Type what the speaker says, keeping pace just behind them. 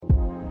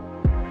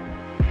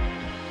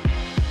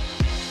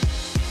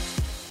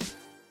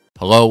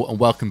Hello and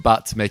welcome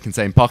back to Make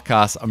Contain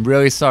Podcast. I'm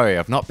really sorry,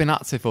 I've not been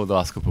active over the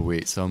last couple of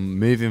weeks, so I'm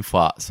moving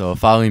flat. So I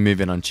finally moved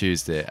in on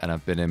Tuesday and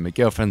I've been in my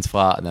girlfriend's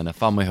flat and then a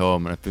family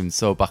home, and I've been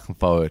so back and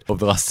forward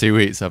over the last 2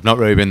 weeks. So I've not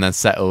really been then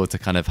settled to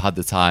kind of had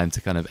the time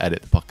to kind of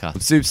edit the podcast.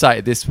 I'm super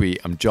excited this week.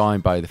 I'm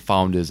joined by the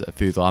founders of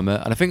Food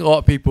Llama, and I think a lot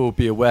of people will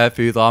be aware of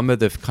Food Llama.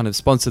 They've kind of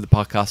sponsored the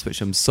podcast,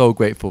 which I'm so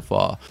grateful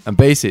for. And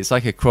basically it's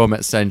like a Chrome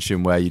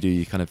extension where you do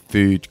your kind of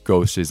food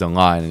groceries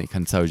online and it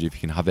kind of tells you if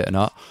you can have it or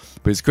not.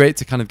 But it's great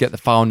to kind of get the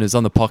founders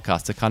on the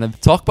podcast to kind of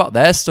talk about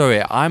their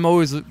story. I'm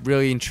always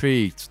really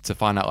intrigued to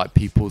find out like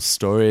people's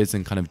stories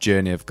and kind of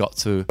journey have got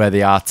to where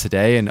they are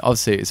today. And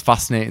obviously it's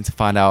fascinating to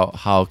find out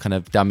how kind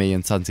of Dami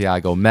and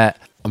Santiago met.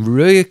 I'm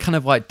really kind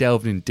of like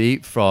delving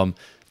deep from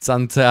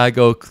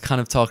Santiago kind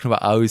of talking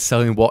about how he was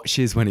selling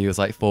watches when he was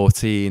like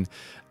 14.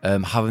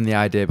 Having the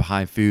idea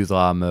behind Food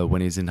Llama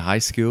when he's in high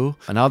school,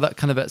 and how that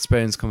kind of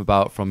experience come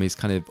about from his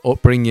kind of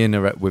upbringing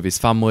with his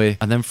family,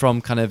 and then from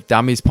kind of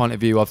Dami's point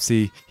of view.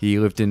 Obviously he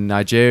lived in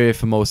Nigeria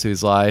for most of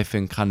his life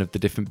and kind of the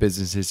different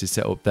businesses he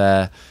set up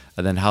there,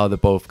 and then how they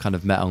both kind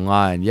of met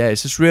online. Yeah,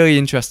 it's just really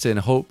interesting.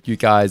 I hope you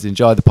guys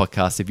enjoy the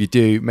podcast. If you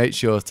do, make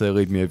sure to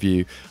leave me a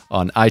review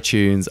on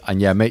iTunes, and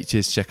yeah, make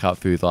sure to check out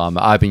Food Llama.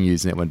 I've been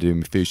using it when doing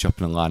my food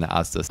shopping online at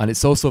Asda, and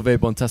it's also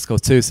available on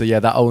Tesco too. So yeah,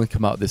 that only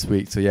come out this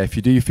week. So yeah, if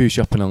you do your food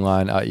shopping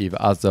online at either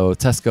Asda or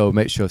Tesco,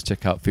 make sure to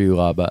check out Food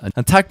Llama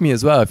and tag me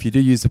as well if you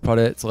do use the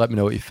product. Let me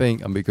know what you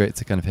think, and it'd be great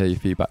to kind of hear your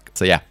feedback.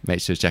 So yeah,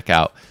 make sure to check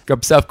out. Grab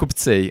yourself a cup of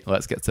tea.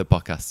 Let's get to the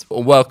podcast.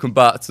 Well, welcome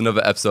back to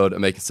another episode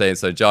of Make It Say.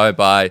 So joined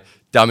by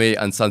Dami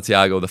and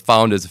Santiago, the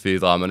founders of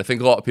Food Llama, and I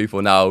think a lot of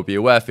people now will be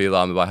aware of Food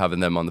Llama by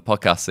having them on the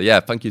podcast. So yeah,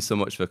 thank you so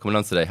much for coming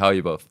on today. How are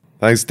you both?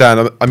 Thanks,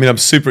 Dan. I'm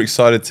super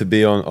excited to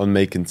be on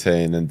Make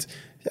Contain, and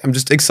I'm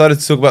just excited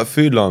to talk about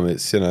Food Llama.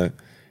 It's,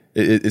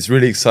 it's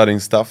really exciting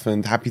stuff,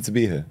 and happy to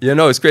be here. Yeah,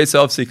 no, it's great to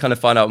obviously kind of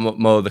find out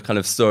more of the kind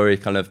of story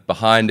kind of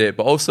behind it,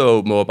 but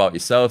also more about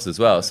yourselves as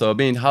well. So I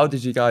mean, how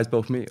did you guys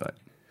both meet? Like?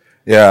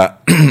 Yeah,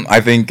 I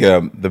think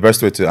the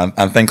best way to,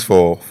 and thanks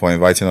for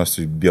inviting us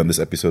to be on this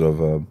episode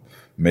of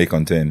Make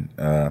Contain.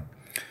 I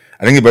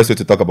think the best way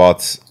to talk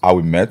about how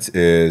we met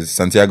is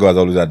Santiago has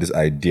always had this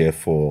idea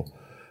for,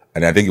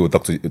 and I think he will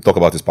talk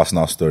about his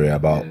personal story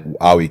about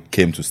how he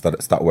came to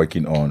start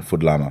working on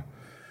Food Llama,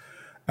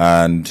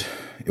 and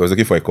he was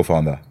looking for a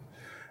co-founder.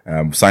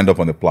 Signed up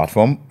on the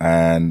platform,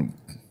 and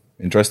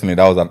interestingly, it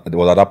was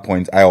at that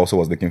point I also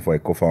was looking for a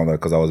co-founder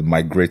because I was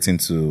migrating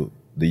to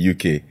the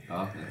UK.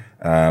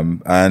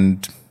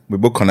 And we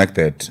both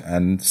connected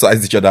and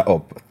sized each other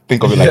up.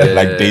 Think of it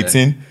like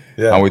dating.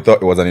 Yeah. And we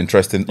thought it was an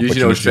interesting opportunity.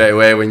 You know straight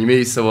away when you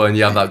meet someone,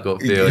 you have that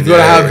gut feeling. You've got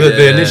to have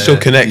the initial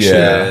connection.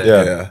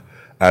 Yeah.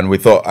 And we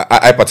thought,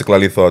 I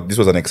particularly thought this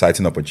was an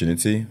exciting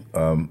opportunity,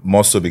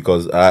 more so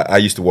because I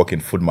used to work in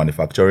food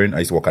manufacturing. I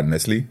used to work at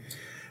Nestle.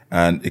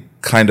 And it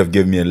kind of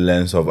gave me a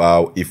lens of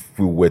how, if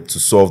we were to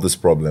solve this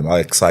problem, how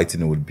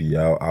exciting it would be,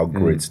 how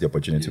great the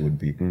opportunity would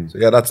be. So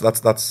yeah, that's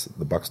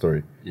the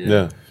backstory.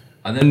 Yeah.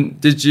 And then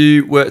did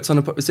you work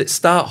on was it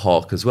Start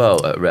Hawk as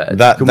well at Red?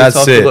 Can we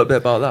talk a little bit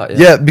about that?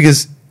 Yeah,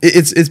 because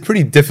it's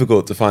pretty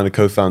difficult to find a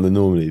co-founder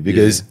normally,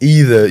 because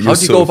either you're how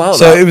do you go about that?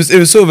 So it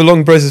was sort of a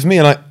long process for me,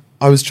 and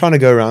I was trying to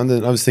go around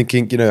and I was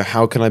thinking,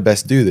 how can I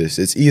best do this?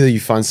 It's either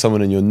you find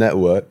someone in your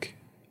network,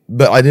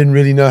 but I didn't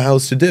really know how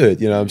else to do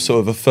it. I'm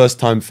sort of a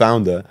first-time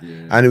founder,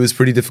 and it was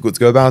pretty difficult to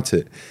go about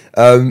it.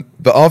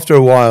 But after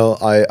a while,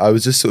 I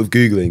was just sort of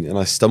Googling, and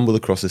I stumbled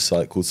across a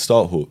site called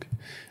Start Hawk.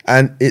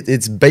 And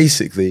it's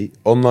basically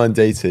online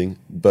dating,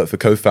 but for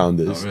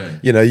co-founders. Oh,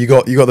 really? You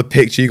got the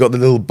picture, you got the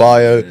little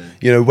bio.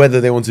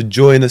 Whether they want to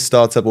join a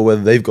startup or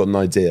whether they've got an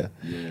idea.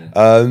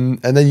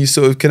 And then you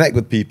sort of connect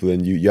with people,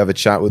 and you have a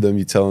chat with them.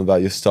 You tell them about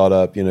your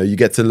startup. You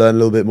get to learn a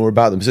little bit more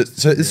about them.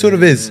 So it sort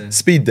of is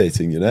speed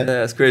dating.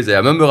 Yeah, it's crazy. I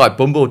remember like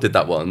Bumble did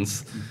that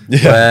once.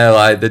 Where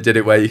like they did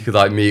it where you could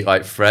like meet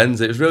like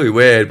friends. It was really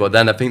weird, but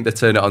then I think they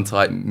turned it on to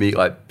like meet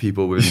like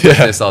people with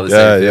business or the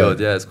same field.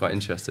 Yeah, it's quite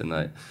interesting.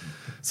 Like.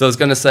 So I was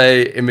going to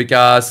say, in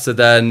regards to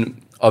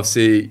then,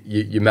 obviously,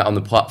 you met on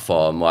the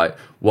platform, like,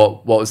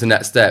 what was the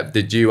next step?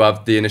 Did you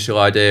have the initial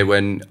idea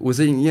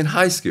was it in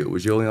high school?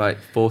 Was you only like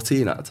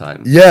 14 at the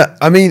time? Yeah,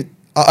 I mean,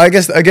 I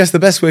guess the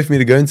best way for me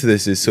to go into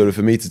this is sort of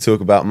for me to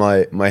talk about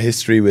my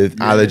history with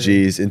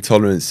allergies,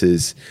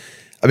 intolerances.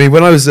 I mean,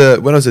 when I was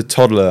a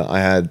toddler, I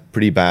had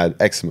pretty bad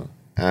eczema,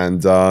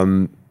 and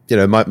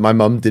my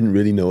mum didn't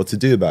really know what to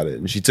do about it,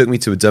 and she took me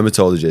to a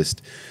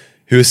dermatologist,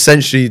 who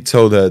essentially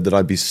told her that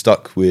I'd be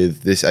stuck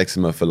with this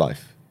eczema for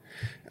life.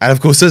 And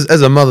of course,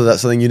 as a mother,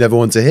 that's something you never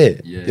want to hear.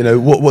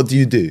 What do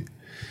you do?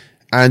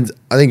 And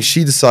I think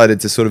she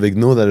decided to sort of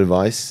ignore that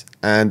advice,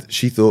 and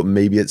she thought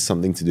maybe it's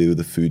something to do with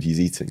the food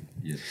he's eating.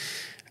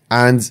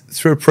 And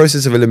through a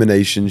process of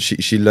elimination,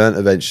 she learned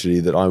eventually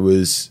that I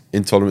was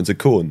intolerant to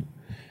corn.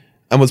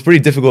 And what's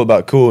pretty difficult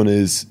about corn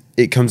is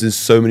it comes in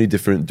so many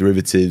different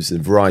derivatives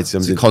and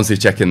varieties. So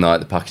constantly checking like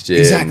the packaging.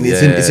 Exactly,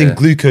 it's in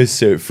glucose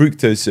syrup,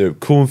 fructose syrup,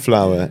 corn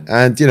flour,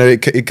 and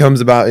it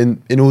comes about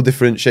in all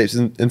different shapes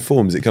and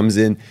forms. It comes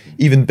in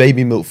even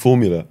baby milk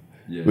formula,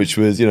 which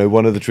was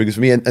one of the triggers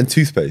for me, and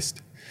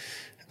toothpaste.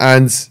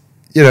 And,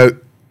 you know,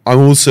 I'm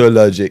also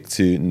allergic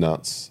to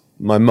nuts.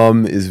 My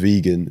mum is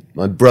vegan.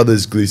 My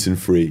brother's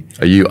gluten-free.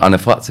 Are you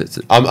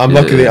anaphylactic? I'm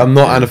luckily, I'm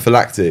not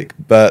anaphylactic,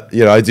 but,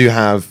 you know, I do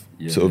have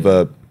sort of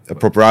a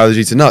proper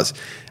allergy to nuts.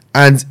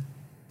 And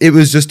it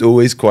was just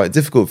always quite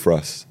difficult for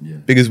us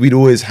because we'd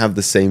always have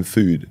the same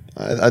food.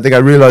 I think I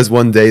realized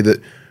one day that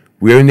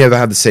we only ever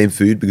had the same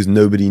food because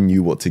nobody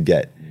knew what to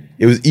get.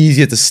 It was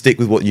easier to stick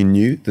with what you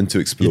knew than to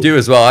explore. You do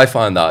as well. I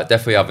find that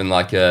definitely having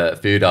like a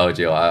food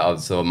allergy,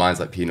 so mine's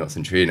like peanuts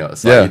and tree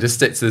nuts. Like you just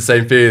stick to the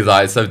same food.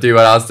 Like so, do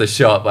when I was to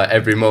shop like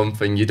every month,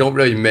 and you don't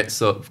really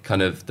mix up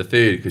kind of the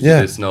food because you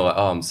just know like,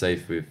 oh, I'm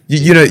safe with.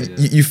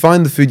 You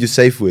find the food you're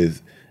safe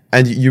with,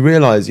 and you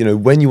realize, you know,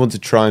 when you want to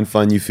try and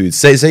find new food.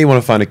 Say you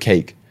want to find a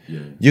cake,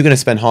 you're going to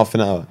spend half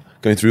an hour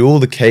going through all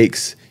the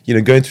cakes. You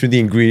know, going through the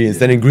ingredients.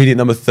 Then ingredient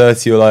number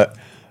 30, you're like,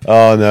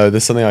 oh no,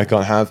 there's something I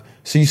can't have.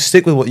 So you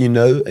stick with what you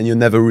know, and you're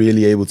never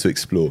really able to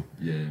explore.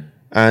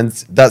 And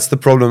that's the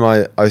problem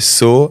I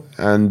saw,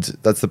 and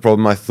that's the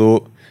problem I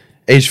thought.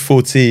 Age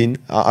 14,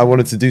 I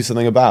wanted to do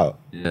something about.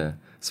 Yeah,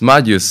 it's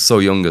mad you're so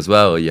young as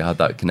well. You had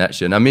that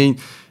connection. I mean,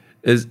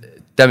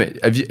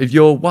 have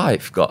your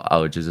wife got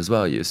allergies as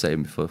well? You were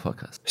saying before the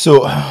podcast.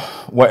 So,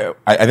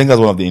 I think that's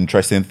one of the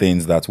interesting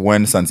things that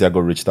when Santiago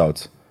reached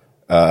out,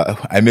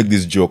 I make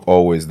this joke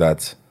always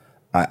that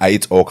I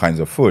eat all kinds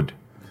of food.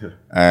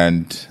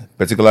 And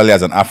particularly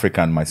as an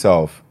African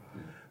myself,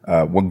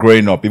 when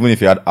growing up, even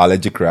if you had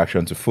allergic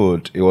reaction to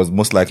food, it was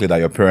most likely that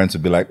your parents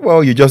would be like,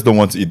 well, you just don't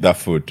want to eat that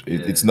food.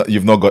 It's not,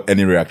 you've not got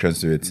any reactions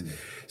to it.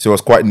 So it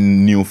was quite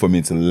new for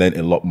me to learn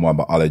a lot more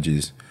about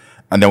allergies.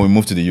 And then we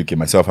moved to the UK,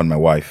 myself and my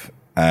wife.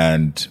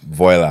 And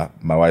Voila,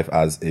 my wife,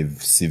 has a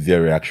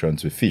severe reaction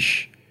to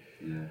fish.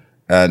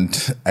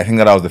 And I think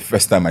that was the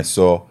first time I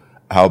saw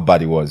how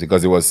bad it was,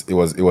 because it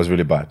was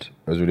really bad.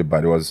 It was really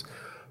bad. It was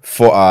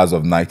 4 hours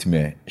of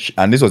nightmare,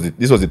 and this was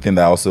the thing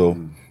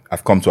that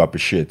I've come to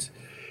appreciate,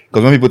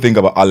 because when people think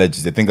about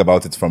allergies, they think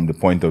about it from the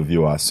point of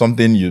view as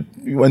something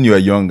when you are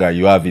younger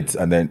you have it,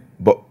 and then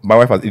but my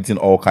wife has eaten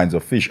all kinds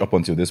of fish up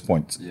until this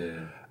point,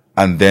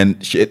 and then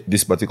she ate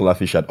this particular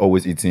fish I'd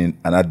always eaten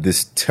and had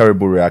this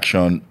terrible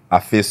reaction.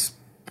 Her face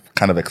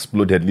kind of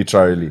exploded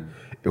literally.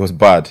 It was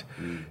bad.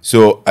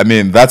 So I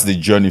mean, that's the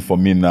journey for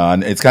me now,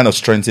 and it's kind of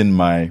strengthened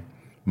my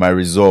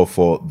resolve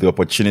for the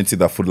opportunity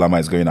that Food Llama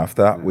is going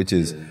after, which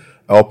is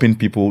helping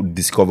people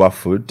discover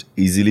food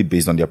easily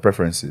based on their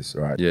preferences,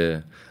 right?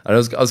 Yeah. And I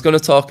was going to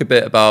talk a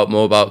bit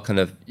more about kind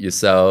of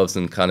yourselves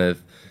and kind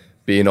of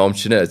being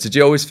entrepreneurs. Did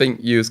you always think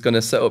you was going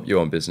to set up your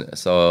own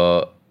business?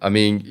 Or, I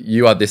mean,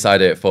 you had this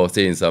idea at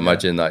 14, so I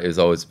imagine that it was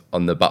always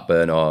on the back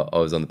burner or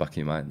always on the back of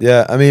your mind.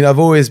 Yeah, I mean, I've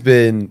always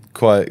been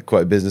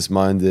quite business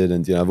minded,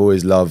 and, you know, I've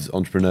always loved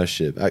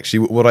entrepreneurship.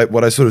 Actually,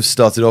 what I sort of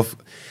started off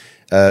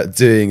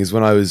doing is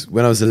when I was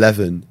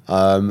 11,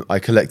 I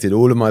collected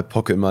all of my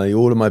pocket money,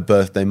 all of my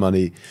birthday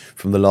money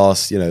from the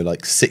last, you know,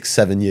 like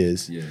 6-7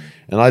 years,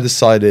 and I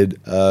decided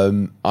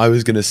I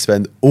was going to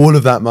spend all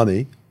of that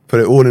money, put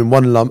it all in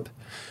one lump.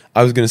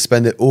 I was going to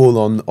spend it all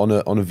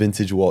on a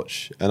vintage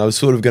watch, and I was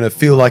sort of going to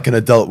feel like an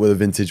adult with a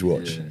vintage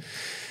watch.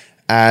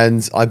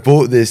 And I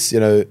bought this, you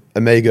know,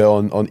 Omega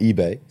on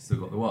eBay. Still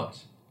got the watch?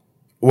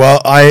 Well,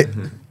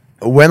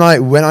 when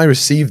I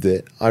received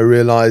it, I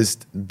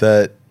realized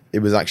that it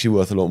was actually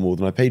worth a lot more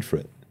than I paid for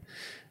it.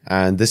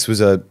 And this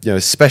was a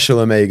special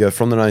Omega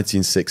from the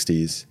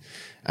 1960s,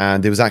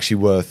 and it was actually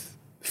worth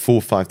 4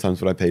 or 5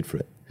 times what I paid for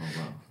it. Oh,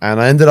 wow. And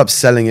I ended up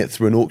selling it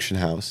through an auction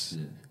house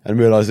and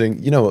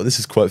realizing, you know what, this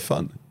is quite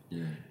fun.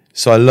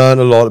 So I learned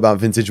a lot about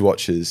vintage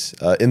watches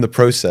in the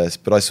process,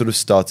 but I sort of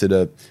started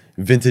a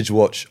vintage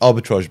watch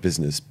arbitrage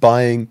business,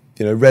 buying,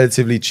 you know,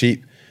 relatively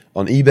cheap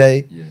on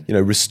eBay, you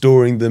know,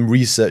 restoring them,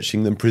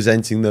 researching them,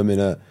 presenting them in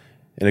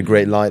a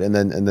great light, and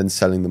then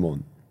selling them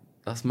on.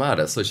 That's mad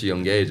at such a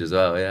young age as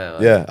well.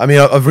 Yeah. I mean,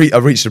 I've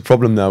reached a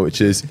problem now,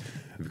 which is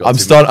I'm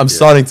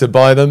starting to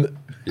buy them,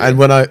 and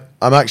when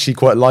I'm actually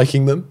quite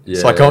liking them,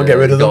 so I can't get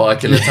rid of them. Got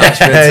like an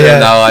attachment to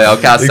them now. I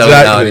can't sell it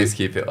now. I need to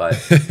keep it. Like,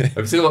 have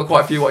you still got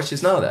quite a few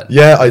watches now then?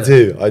 Yeah, I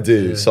do.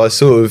 Yeah. So I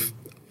sort of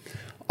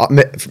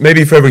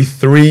maybe for every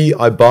 3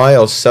 I buy,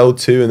 I'll sell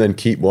 2 and then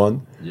keep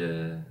 1.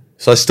 Yeah.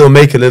 So I still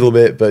make a little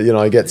bit, but you know,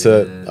 I get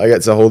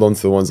to hold on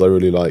to the ones I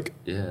really like.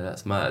 Yeah,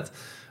 that's mad.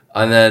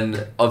 And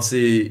then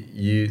obviously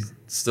you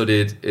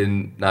studied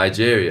in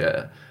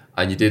Nigeria,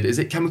 and you did, is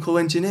it chemical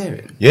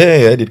engineering?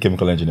 Yeah, I did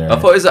chemical engineering. I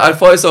thought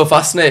it was so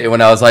fascinating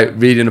when I was like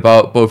reading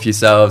about both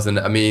yourselves, and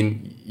I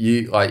mean,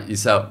 you like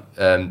yourself,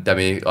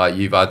 Demi, like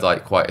you've had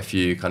like quite a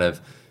few kind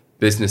of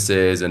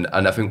businesses, and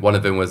I think one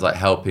of them was like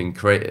helping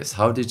creatives.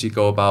 How did you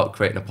go about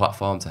creating a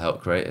platform to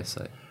help creatives?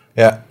 Like?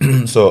 Yeah,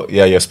 so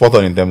you're spot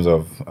on in terms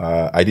of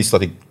I did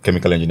study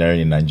chemical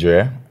engineering in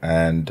Nigeria,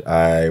 and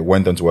I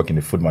went on to work in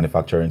the food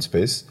manufacturing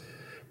space.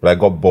 But I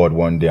got bored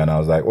one day, and I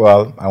was like,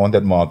 well, I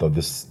wanted more out of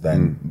this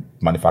than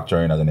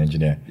manufacturing as an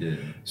engineer. Yeah.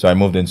 So I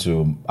moved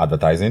into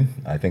advertising.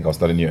 I think I was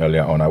telling you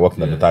earlier on, I worked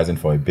in advertising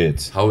for a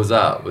bit. How was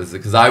that? Was it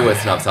because I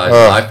worked in advertising?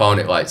 I found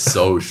it like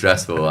so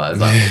stressful. I was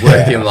like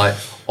working like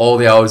all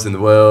the hours in the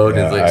world.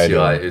 Yeah, It's literally I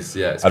know. like, it's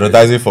crazy.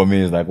 Advertising for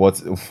me is like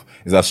what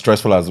is as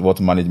stressful as what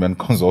management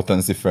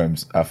consultancy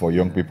firms are for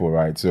young people,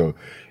 right? So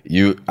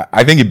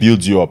I think it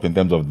builds you up in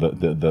terms of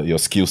the your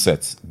skill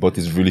sets, but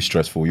it's really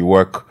stressful. You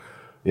work,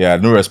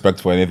 no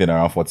respect for anything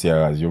around 40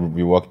 hours.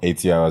 You work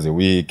 80 hours a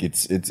week.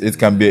 It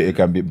can be,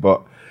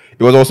 but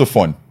it was also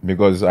fun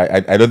because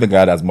I don't think I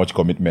had as much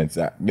commitment.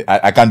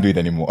 I can't do it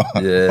anymore,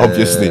 Yeah.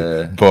 obviously.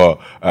 But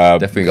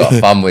Definitely got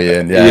a family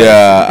and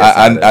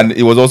and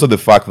it was also the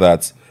fact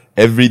that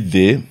every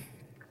day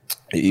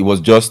it was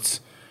just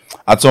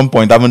at some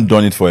point, I haven't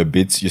done it for a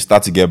bit, you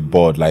start to get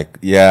bored. Like,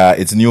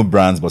 it's new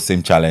brands but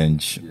same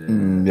challenge.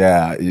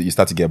 You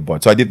start to get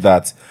bored. So I did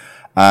that,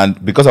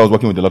 and because I was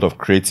working with a lot of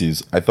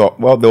creatives, I thought,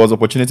 well, there was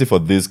opportunity for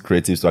these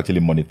creatives to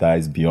actually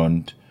monetize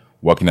beyond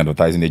working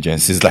advertising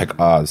agencies like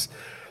ours.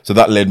 So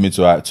that led me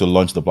to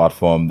launch the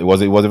platform. It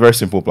was a very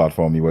simple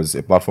platform. It was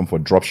a platform for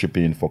drop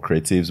shipping for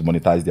creatives,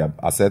 monetize their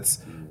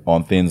assets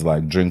on things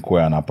like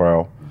drinkware and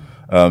apparel.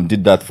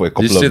 Did that for a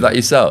couple of... Did you do that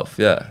yourself?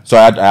 Yeah. So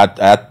I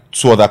had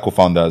two other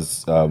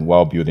co-founders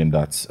while building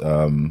that.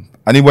 And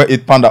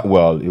it panned out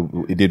well.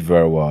 It did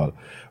very well.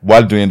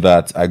 While doing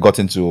that, I got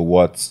into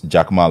what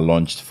Jack Ma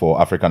launched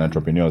for African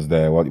entrepreneurs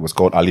there. What it was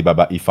called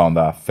Alibaba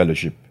eFounder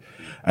Fellowship.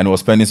 And I was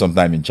spending some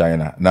time in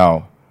China.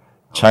 Now,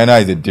 China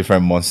is a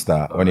different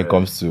monster when it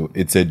comes to...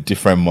 It's a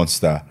different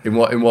monster. In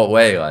what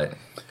way, like?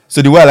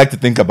 So the way I like to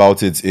think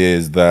about it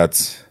is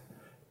that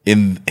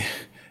in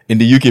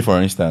the UK,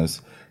 for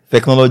instance,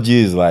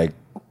 technology is like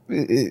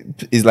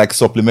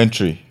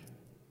supplementary,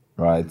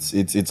 right?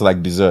 It's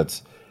like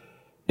dessert.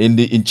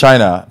 In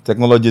China,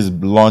 technology is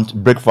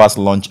breakfast,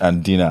 lunch,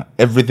 and dinner.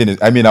 Everything is.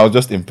 I mean, I was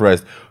just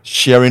impressed.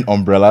 Sharing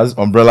umbrellas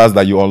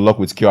that you unlock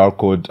with QR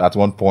code at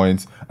one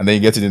point, and then you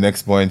get to the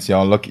next point,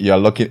 you're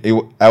unlocking. It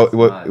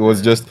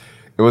was just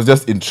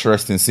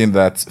interesting seeing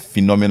that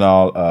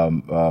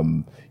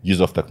phenomenal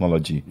use of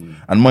technology,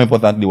 and more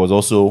importantly, was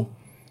also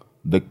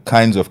the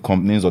kinds of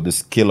companies or the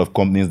scale of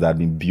companies that have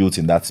been built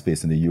in that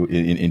space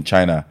in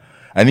China.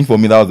 I think for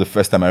me, that was the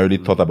first time I really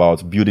thought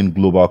about building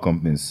global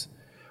companies,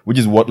 which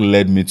is what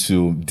led me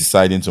to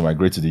deciding to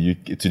migrate to the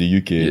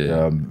UK.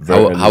 Yeah.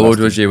 How old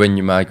was you when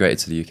you migrated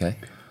to the UK?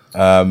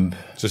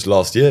 Just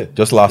last year.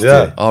 Just last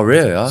year. Oh,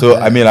 really? Okay. So,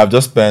 I mean, I've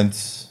just spent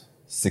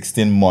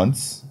 16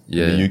 months in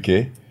the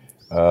UK.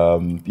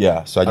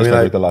 So I just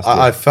migrated last year.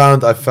 I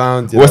found. I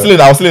was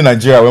still in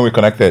Nigeria when we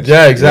connected.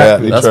 Yeah,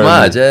 exactly. That's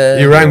literally. mad. Yeah.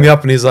 He rang me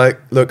up and he's like,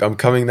 "Look, I'm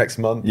coming next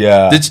month."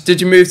 Yeah. Did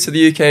you move to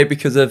the UK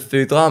because of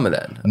Food Drama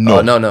then? No.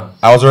 Oh, no.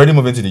 I was already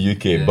moving to the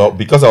UK, but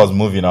because I was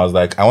moving, I was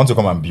like, I want to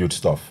come and build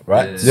stuff,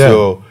 right? Yeah.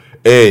 So,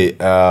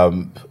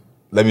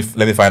 let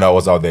me find out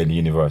what's out there in the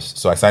universe.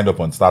 So I signed up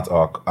on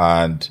StartArc,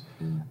 and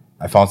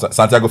I found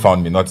Santiago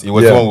found me. It was it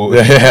was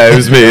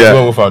me. the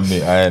one who found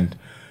me, and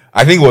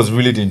I think it was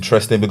really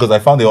interesting because I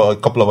found a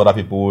couple of other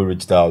people who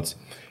reached out.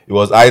 It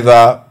was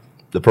either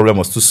the problem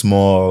was too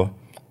small,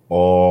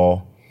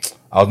 or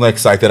I was not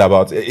excited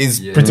about it. It's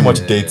pretty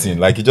much dating.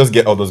 Like, you just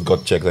get all those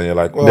gut checks and you're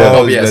like,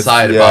 Don't be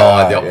excited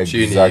about the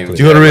opportunity. Exactly.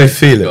 You got to really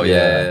feel it.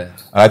 Yeah.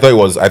 And I thought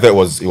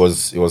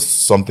it was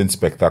something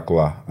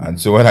spectacular.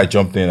 And so when I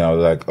jumped in, I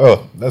was like,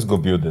 oh, let's go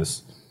build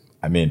this.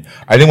 I mean,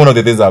 I think one of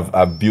the things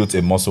I've built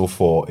a muscle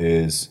for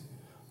is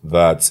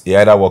that it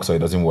either works or it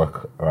doesn't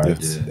work, right?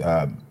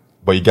 Yeah.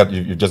 But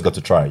you just got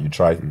to try. You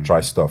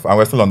try stuff, and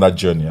we're still on that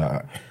journey.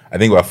 I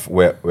think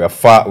we're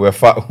far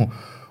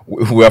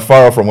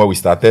off from where we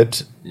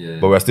started,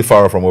 but we're still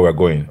far off from where we're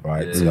going.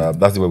 Right?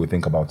 That's the way we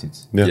think about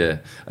it. Yeah.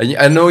 And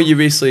I know you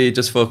recently,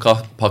 just for a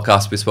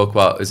podcast, we spoke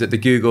about, is it the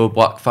Google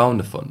Black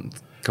Founder Fund?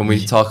 Can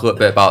we talk a little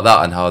bit about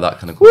that and how that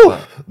kind of comes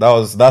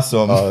out? That's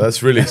some. Oh,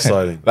 that's really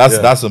exciting.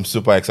 That's some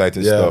super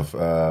exciting stuff.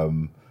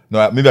 No,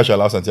 maybe I should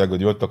allow Santiago.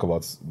 Do you want to talk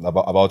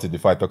about it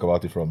before I talk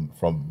about it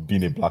from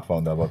being a Black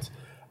Founder? But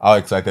how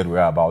excited we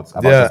are about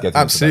just getting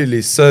absolutely.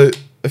 Into so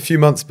a few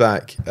months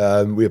back,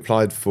 we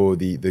applied for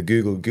the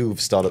Google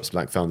Startups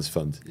Black Founders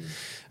Fund,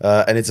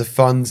 and it's a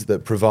fund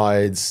that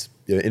provides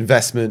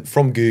investment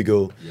from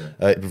Google.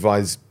 It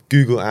provides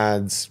Google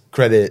ads,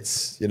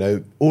 credits,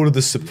 all of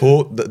the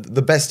support,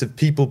 the best of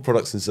people,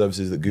 products, and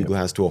services that Google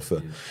has to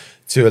offer,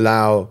 to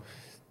allow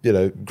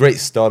great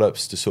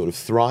startups to sort of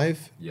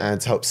thrive and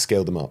to help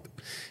scale them up.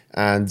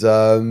 And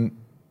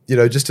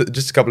just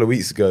a couple of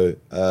weeks ago,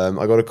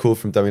 I got a call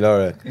from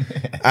Damilare,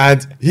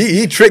 and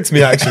he tricked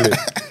me actually.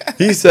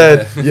 He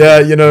said,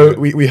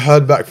 we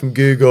heard back from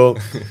Google,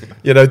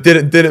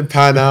 didn't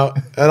pan out,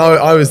 and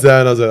I was there,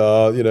 and I was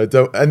like,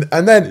 don't.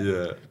 And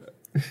then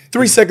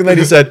 3 seconds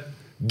later, he said,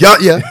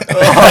 got ya.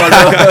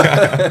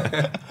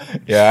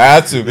 Yeah, I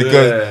had to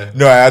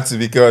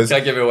because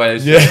Can't give it away.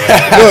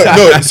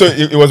 no. So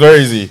it was very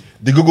easy.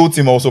 The Google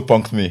team also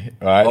punked me,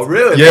 right? Oh,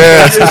 really?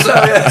 Yeah.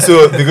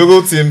 So the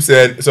Google team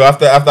said, so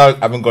after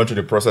having gone through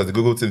the process, the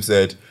Google team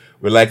said,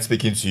 we like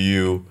speaking to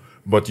you,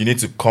 but you need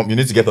to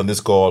get on this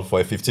call for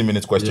a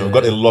 15-minute question. We've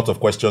got a lot of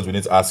questions we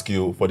need to ask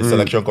you for the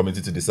selection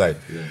committee to decide.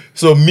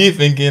 So me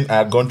thinking I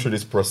had gone through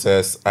this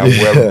process and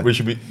where we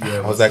should be,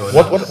 I was like,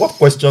 what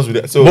questions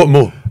would so what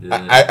more?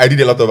 I did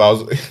a lot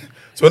of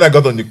So when I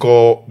got on the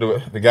call,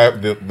 the guy,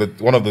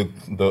 one of the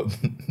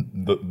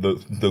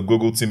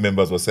Google team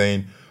members was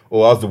saying,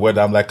 "Oh, how's the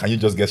weather?" I'm like, "Can you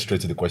just get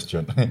straight to the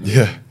question?"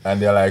 Yeah.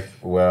 And they're like,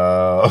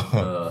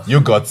 "Well, you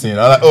got in."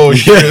 I'm like, "Oh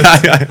shit!"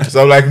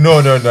 So I'm like, "No,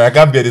 I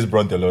can't bear this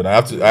brunt alone. I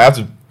have to. You have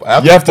to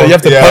pump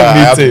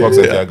me too.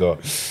 Santiago."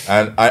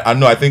 And I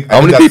know. I think.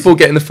 How many people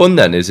get in the fund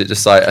then? Is it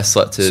just like a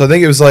selected? So I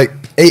think it was like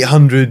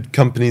 800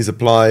 companies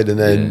applied, and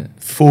then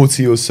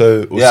 40 or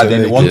so.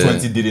 Then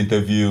 120 did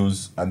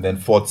interviews, and then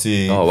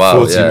 40. Oh wow!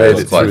 40 made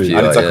it through.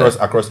 And it's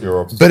across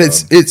Europe. But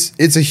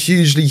it's a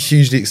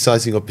hugely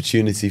exciting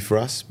opportunity for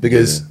us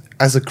because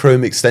as a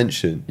Chrome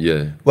extension,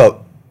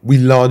 well, we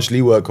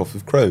largely work off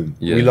of Chrome.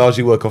 We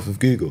largely work off of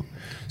Google.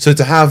 So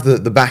to have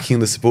the backing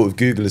and the support of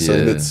Google is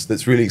something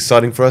that's really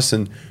exciting for us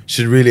and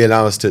should really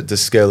allow us to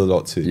scale a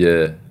lot too.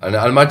 Yeah, and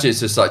I imagine it's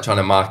just like trying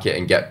to market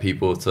and get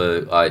people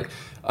to like.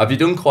 Have you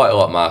done quite a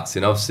lot of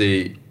marketing?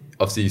 Obviously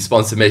you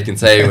sponsored Make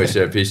Contain, which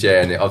I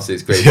appreciate, and obviously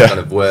it's great to kind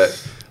of work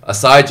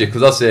aside you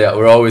because obviously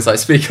we're always like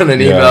speaking on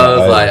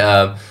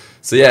emails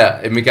So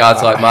in regards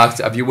to like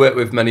marketing, have you worked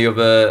with many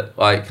other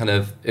like kind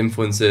of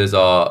influencers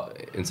or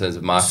in terms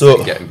of marketing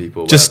and getting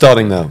people? Just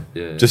starting now.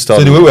 Yeah. Just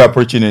starting. So the way we're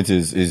approaching it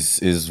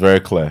is very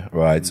clear,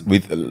 right?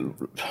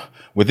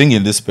 We think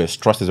in this space,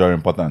 trust is very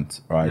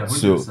important, right?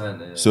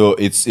 So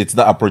it's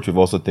that approach we've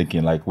also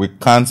taken. Like we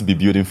can't be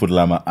building Food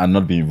Llama and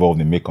not be involved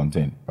in Make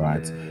Contain,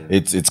 right?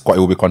 It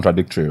will be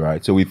contradictory,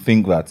 right? So we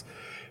think that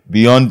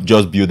beyond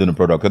just building a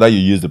product, whether you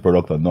use the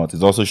product or not,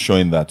 it's also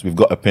showing that we've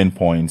got a pain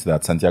point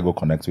that Santiago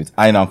connects with,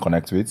 I now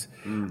connect with.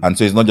 And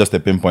so it's not just a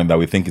pain point that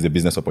we think is a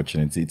business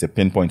opportunity, it's a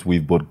pain point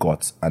we've both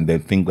got. And then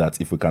think that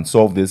if we can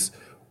solve this,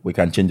 we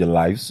can change the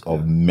lives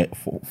of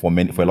for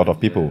a lot of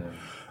people.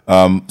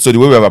 So the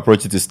way we have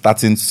approached it is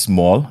starting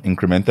small,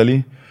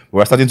 incrementally.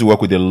 We're starting to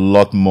work with a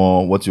lot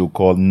more what you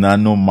call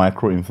nano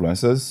micro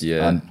influencers.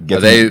 Yeah. And are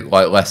they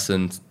like less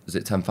than, is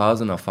it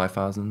 10,000 or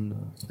 5,000?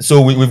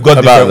 So we've got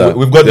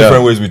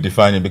different ways we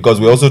define it because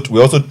we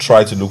also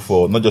try to look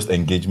for not just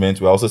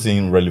engagement, we're also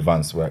seeing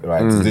relevance,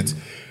 right? Is it,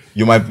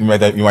 you might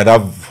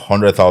have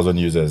 100,000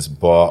 users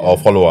or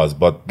followers,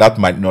 but that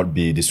might not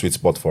be the sweet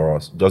spot for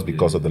us just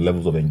because of the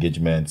levels of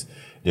engagement,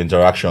 the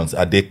interactions.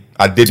 Are they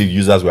the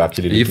users we're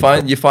actually looking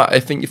for? I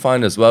think you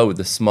find as well with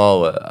the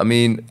smaller, I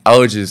mean,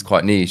 allergy is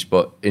quite niche,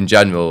 but in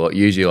general,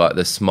 usually like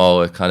the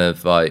smaller kind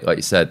of like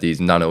you said,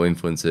 these nano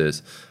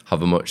influencers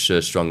have a much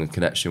stronger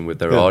connection with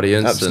their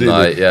audience.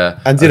 Absolutely. And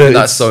and I think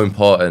that's so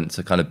important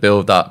to kind of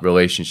build that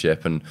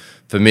relationship. And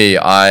for me,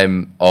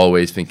 I'm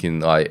always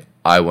thinking like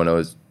I want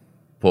to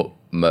put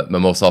my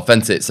most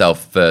authentic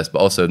self first, but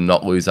also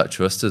not lose that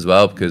trust as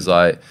well, because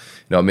like, you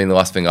know what I mean, the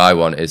last thing I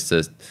want is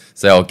to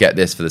say, "I'll get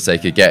this for the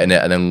sake of getting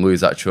it," and then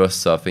lose that trust.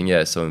 So I think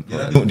it's so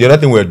important. The other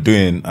thing we're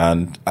doing,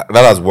 and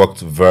that has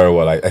worked very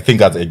well. I think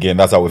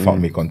that's how we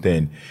found Make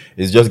Contain,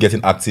 is just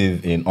getting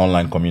active in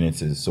online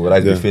communities. So whether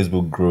it's the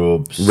Facebook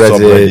groups,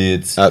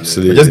 subreddits,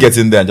 absolutely, just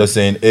getting there and just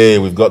saying, "Hey,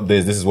 we've got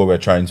this. This is what we're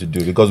trying to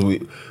do," because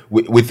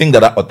we think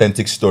that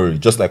authentic story,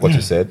 just like what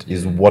you said,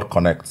 is what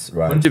connects,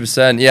 right?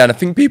 100%, yeah. And I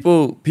think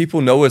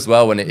people know as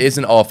well when it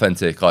isn't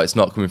authentic, like it's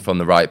not coming from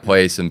the right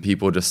place, and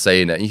people just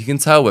saying it. And you can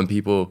tell when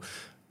people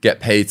get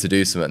paid to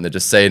do something and they're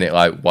just saying it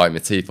like wipe my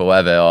teeth or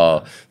whatever,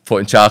 or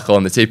putting charcoal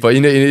on the teeth, but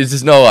you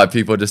just know like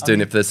people are just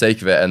doing it for the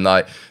sake of it. And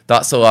like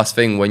that's the last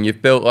thing when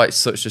you've built like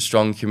such a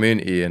strong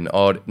community, and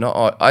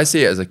I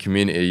see it as a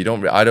community.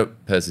 I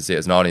don't personally see it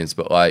as an audience,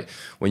 but like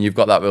when you've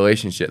got that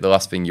relationship, the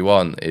last thing you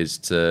want is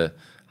to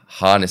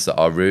harness that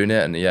or ruin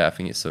it. And I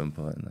think it's so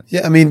important.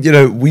 Yeah, I mean,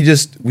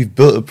 we've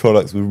built a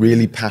product we're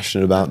really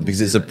passionate about because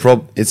it's a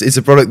product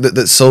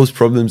that solves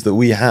problems that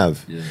we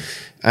have. Yeah.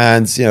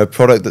 And a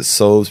product that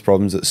solves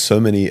problems that so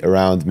many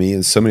around me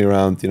and so many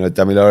around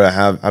Damilola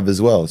have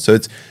as well. So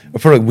it's a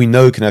product we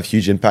know can have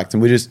huge impact,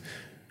 and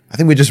I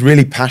think we're just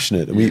really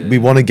passionate, and we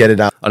want to get it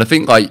out. And I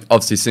think like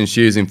obviously since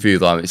using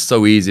Food Llama, it's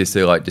so easy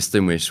to like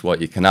distinguish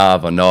what you can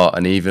have or not,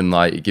 and even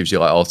like it gives you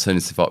like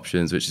alternative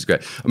options, which is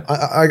great.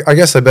 I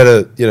guess I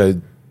better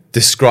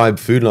describe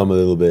Food Llama a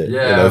little bit,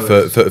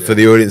 for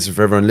the audience and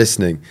for everyone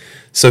listening.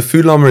 So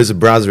Food Llama is a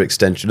browser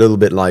extension, a little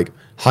bit like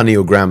Honey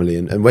or Grammarly,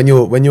 and when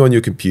you're on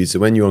your computer,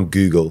 when you're on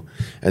Google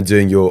and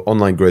doing your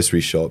online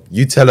grocery shop,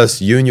 you tell us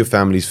you and your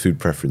family's food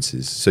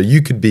preferences. So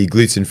you could be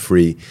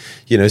gluten-free,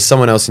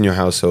 someone else in your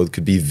household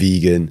could be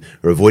vegan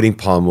or avoiding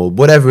palm oil,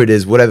 whatever it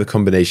is, whatever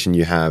combination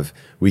you have,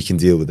 we can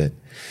deal with it.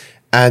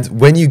 And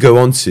when you go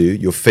onto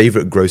your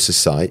favorite grocer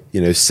site,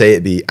 say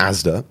it be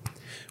Asda,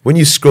 when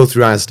you scroll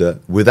through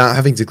Asda, without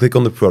having to click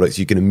on the products,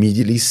 you can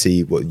immediately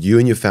see what you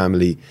and your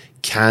family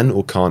can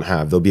or can't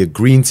have. There'll be a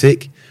green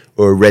tick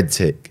or a red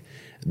tick.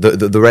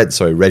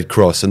 Red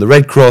cross. And the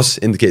red cross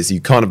indicates that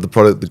you can't have the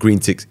product. The green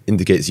tick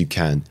indicates you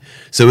can.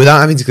 So without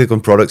having to click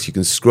on products, you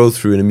can scroll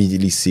through and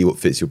immediately see what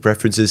fits your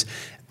preferences.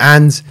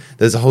 And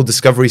there's a whole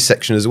discovery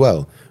section as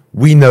well.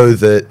 We know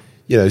that,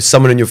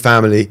 someone in your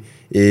family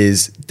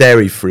is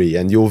dairy free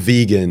and you're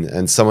vegan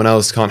and someone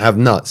else can't have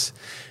nuts.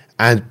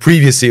 And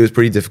previously it was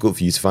pretty difficult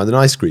for you to find an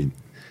ice cream.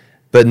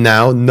 But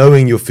now,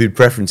 knowing your food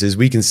preferences,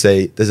 we can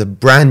say there's a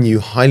brand new,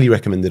 highly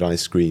recommended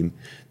ice cream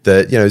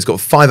that, it's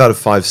got 5 out of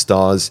 5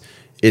 stars.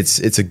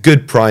 It's a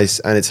good price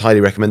and it's highly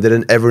recommended,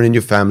 and everyone in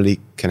your family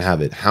can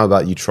have it. How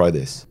about you try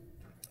this?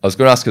 I was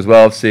going to ask as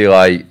well, obviously,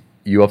 like,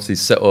 you obviously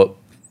set up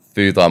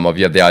Foodland,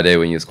 you had the idea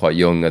when you was quite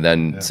young, and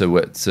then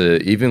to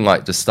even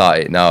like just start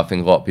it now, I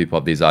think a lot of people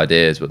have these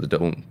ideas, but they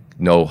don't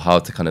know how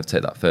to kind of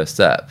take that first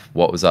step.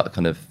 What was that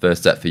kind of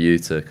first step for you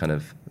to kind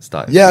of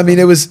start? Yeah, I mean,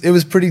 it was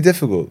pretty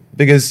difficult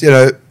because,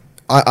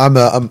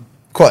 I'm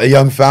quite a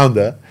young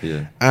founder.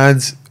 Yeah.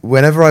 And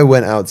whenever I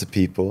went out to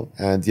people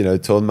and,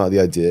 told them about the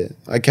idea,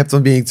 I kept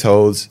on being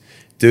told,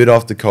 do it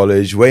after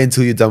college, wait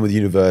until you're done with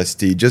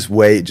university, just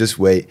wait.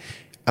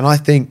 And I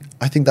think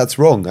that's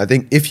wrong. I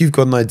think if you've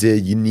got an idea,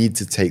 you need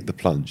to take the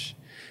plunge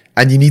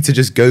and you need to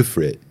just go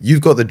for it.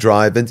 You've got the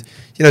drive and,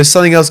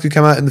 something else could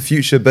come out in the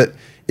future. But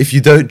if you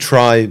don't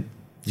try,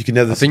 you can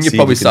never succeed. I think you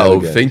probably start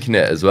overthinking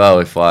it as well.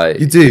 If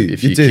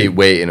you keep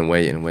waiting and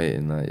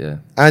waiting, like, yeah.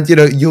 And,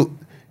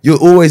 you'll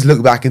always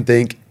look back and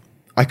think,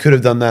 I could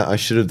have done that. I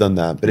should have done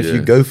that. But if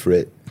you go for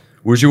it.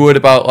 Was you worried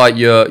about like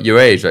your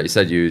age? Like you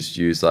said, you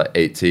was like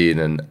 18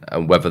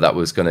 and whether that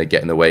was going to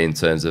get in the way in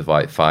terms of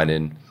like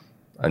finding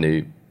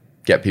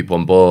get people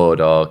on board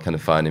or kind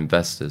of find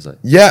investors? Like.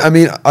 Yeah, I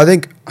mean, I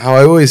think how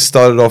I always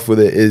started off with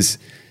it is,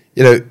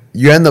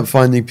 you end up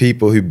finding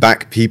people who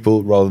back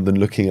people rather than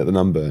looking at the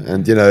number.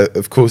 And,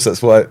 of course,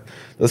 that's what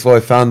I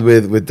found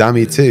with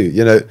Dami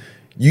too.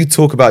 You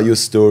talk about your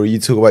story, you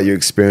talk about your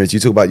experience, you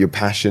talk about your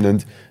passion,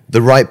 and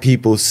the right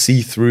people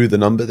see through the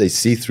number, they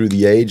see through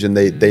the age, and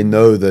they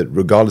know that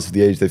regardless of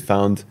the age, they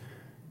found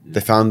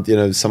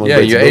someone. Yeah,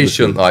 great your to build age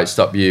shouldn't like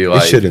stop you.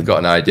 Like, if you've got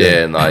an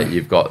idea and like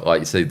you've got,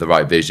 like you say, the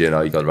right vision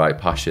or you've got the right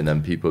passion,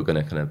 then people are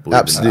gonna kind of believe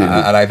Absolutely. in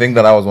that. And I think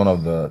that was one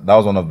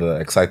of the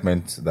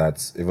excitement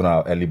that even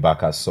our early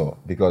backers saw,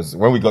 because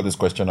when we got this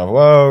question of,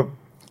 well,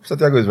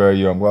 Santiago is very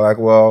young, we're like,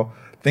 well,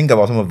 think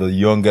about some of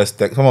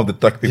the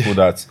tech people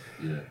that.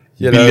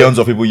 Billions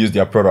of people use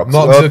their products.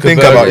 Mark Zuckerberg, think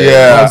about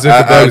Mark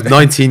Zuckerberg,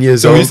 19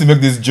 years so old. we used to make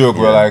this joke.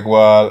 We're like,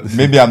 well,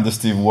 maybe I'm the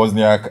Steve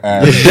Wozniak,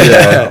 and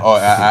or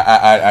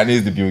I need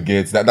the Bill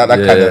Gates.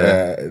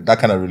 That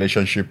kind of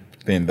relationship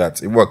thing.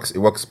 That it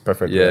works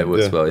perfectly. Yeah, it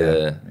works well.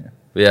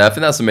 Yeah. I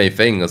think that's the main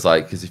thing. Is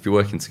like, because if you're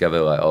working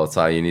together like all the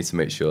time, you need to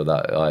make sure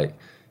that like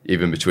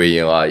even between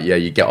you, like,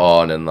 you get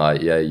on and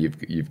like,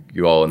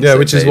 you all on the same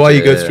which is page, why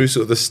you go through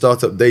sort of the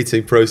startup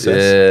dating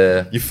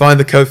process. Yeah. You find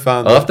the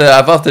co-founder.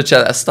 I've have to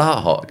check that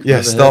StartHawk. Yeah,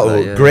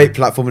 StartHawk, great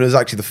platform, and it was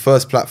actually the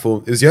first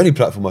platform. It was the only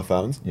platform I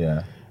found.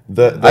 Yeah,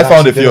 that I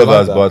found a actually few did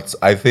others, like but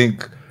I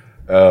think,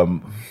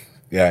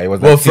 it was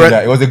Well, like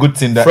Tinder. It was a good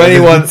Tinder. for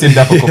anyone-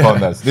 Tinder for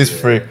co-founders. This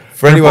free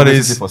For anyone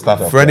publicity for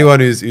startups,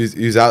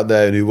 who's out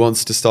there and who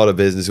wants to start a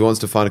business, who wants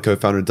to find a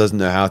co-founder and doesn't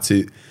know how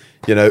to,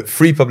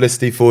 free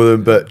publicity for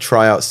them, but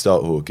try out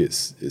StartHawk.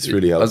 It's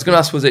really helpful. I was going to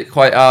ask, was it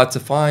quite hard to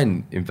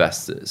find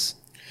investors?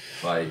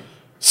 Like,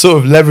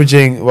 sort of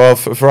leveraging. Well,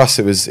 for us,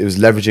 it was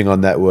leveraging our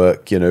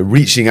network.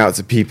 Reaching out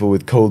to people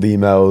with cold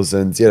emails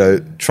and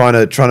trying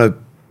to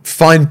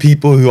find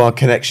people who are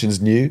connections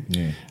new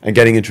and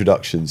getting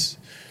introductions.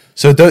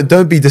 So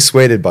don't be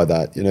dissuaded by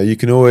that. You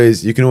can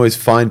always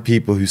find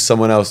people who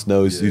someone else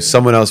knows, who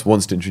someone else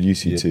wants to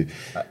introduce you to.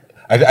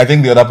 I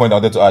think the other point I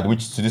wanted to add,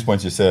 which to this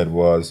point you said,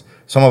 was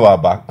some of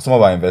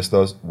our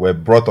investors were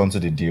brought onto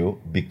the deal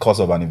because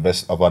of an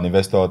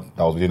investor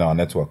that was within our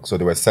network. So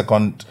they were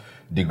second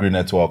degree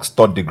networks,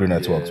 third degree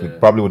networks. We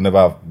probably would never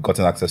have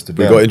gotten access to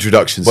them. We got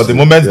introductions. But the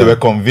moment they were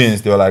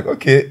convinced, they were like,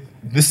 okay,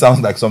 this sounds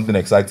like something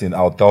exciting.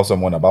 I'll tell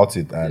someone about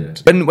it.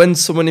 And when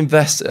someone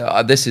invests,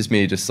 this is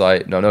me just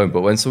like not knowing,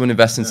 but when someone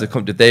invests into the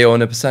company, do they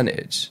own a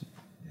percentage?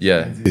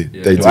 Yeah. They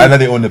do. Either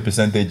they own a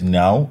percentage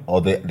now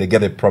or they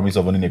get a promise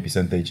of owning a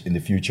percentage in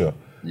the future.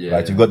 Yeah.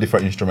 Right? You've got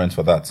different instruments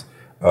for that.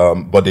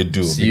 But they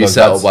do. So you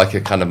set up like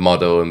a kind of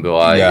model and be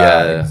like,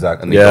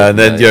 exactly. And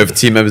then for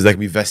team members there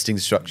can be vesting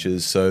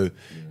structures. So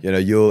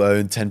you'll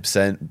own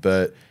 10%,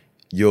 but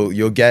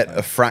you'll get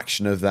a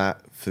fraction of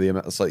that for the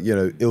amount. It's like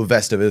it'll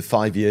vest over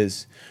 5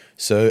 years.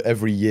 So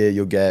every year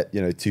you'll get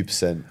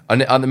 2%.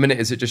 And at the minute,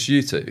 is it just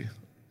you two?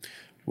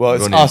 Well,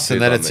 it's Running us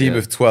and then a Foodland, team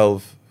of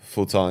 12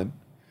 full time.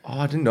 Oh,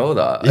 I didn't know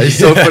that. It's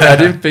so funny. I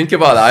didn't think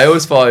about that. I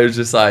always thought it was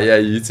just like,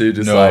 you two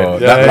just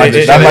like...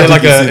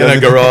 in a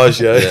garage,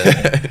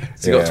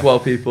 So you got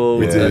 12 people.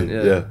 We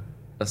do.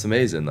 That's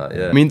amazing, that,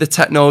 I mean, the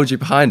technology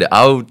behind it,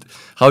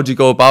 how do you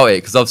go about it?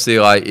 Because obviously,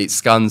 like, it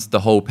scans the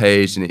whole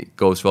page and it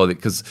goes through all it.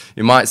 Because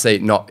it might say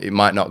it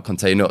might not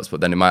contain nuts,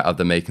 but then it might have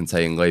the may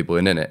contain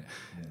labeling in it.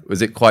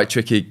 Was it quite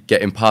tricky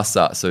getting past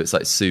that? So it's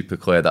like super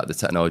clear that the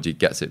technology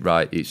gets it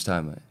right each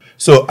time. Like?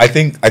 So I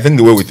think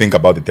the way we think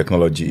about the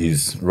technology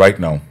is right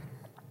now,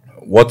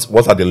 what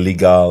are the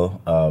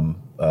legal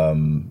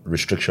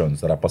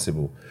restrictions that are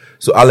possible?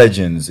 So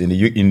allergens in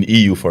the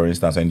EU, for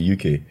instance, and in the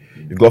UK,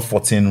 you've got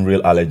 14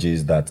 real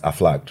allergies that are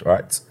flagged,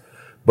 right?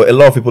 But a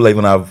lot of people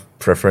even have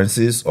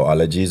preferences or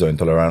allergies or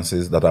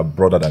intolerances that are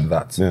broader than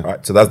that,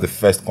 right? So that's the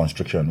first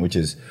constriction, which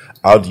is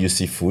how do you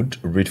see food,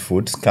 read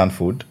food, scan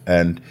food,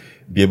 and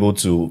be able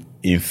to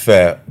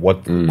infer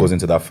what goes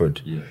into that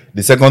food.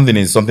 The second thing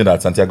is something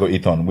that Santiago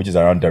hit on, which is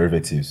around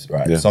derivatives,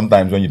 right? Yeah.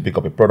 Sometimes when you pick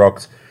up a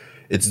product,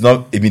 it's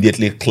not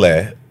immediately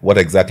clear what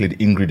exactly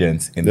the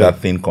ingredients in that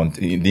thing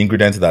the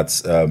ingredients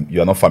that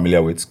you are not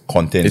familiar with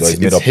contains or is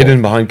made It's up hidden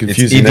of. behind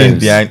confusing It's hidden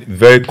names. behind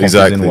very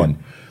confusing Exactly.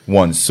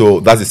 one. So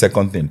that's the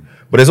second thing.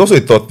 But there's also a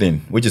third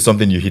thing, which is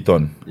something you hit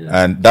on,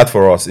 and that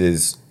for us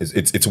is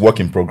it's work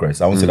in progress.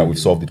 I won't say that we've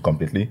solved it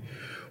completely,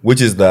 which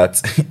is that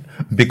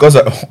because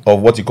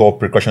of what you call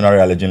precautionary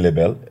allergen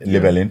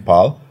labeling,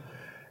 PAL,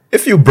 a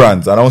few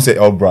brands, and I won't say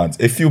all brands,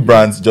 a few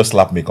brands just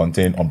slap may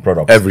contain on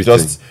products. Everything.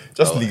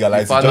 Just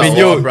legalize it. Find Just- out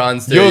you'll- what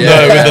brands do, you'll yeah.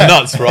 know with the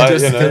nuts, right?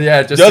 Just, You know?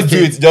 yeah, just, Just to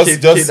do keep, it,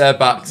 just- keep their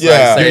backs.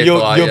 yeah. safe, You'll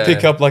like,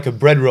 pick up like a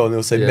bread roll and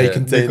it'll say may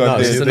contain May nuts.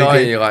 contain- It's You're annoying.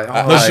 thinking, You're like,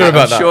 I'm not sure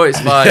about that. I'm sure it's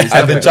fine. It's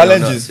And the definitely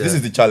challenge nuts, is this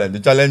is the challenge. The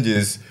challenge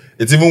is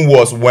it's even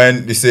worse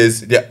when it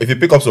says if you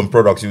pick up some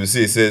products, you will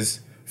see it says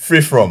free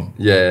from.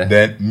 Yeah.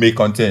 Then may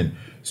contain.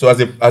 So as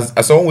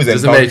someone who's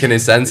doesn't make any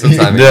sense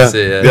sometimes. Yeah. You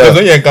see, yeah. Because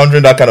when you're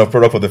encountering that kind of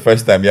product for the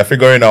first time, you're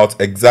figuring out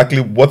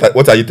exactly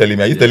what are you telling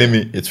me? Are you telling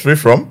me it's free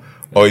from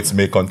or it's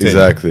may contain?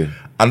 Exactly.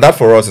 And that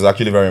for us is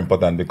actually very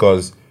important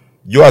because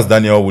you as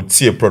Daniel would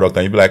see a product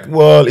and you'd be like,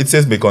 well, it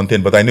says may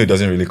contain, but I know it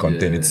doesn't really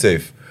contain. Yeah. It's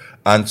safe.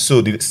 And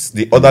so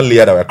the other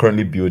layer that we're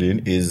currently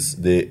building is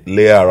the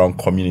layer around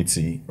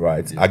community,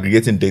 right?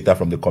 Aggregating data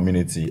from the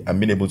community and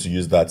being able to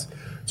use that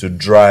to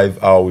drive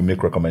how we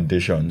make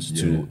recommendations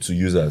to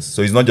users.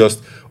 So it's not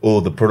just,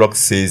 the product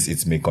says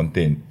it may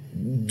contain.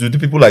 Do the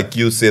people like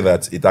you say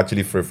that it's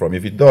actually free from?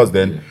 If it does,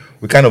 then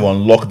we kind of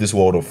unlock this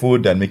world of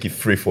food and make it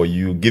free for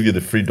you, give you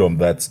the freedom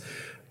that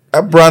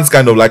brands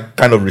kind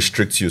of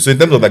restrict you. So in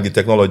terms of like the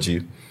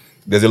technology,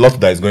 there's a lot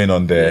that is going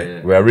on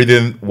there. We are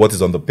reading what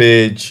is on the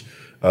page.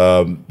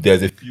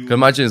 There's a few. I can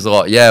imagine there's a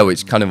lot,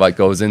 which kind of like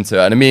goes into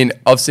it. And I mean,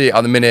 obviously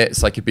at the minute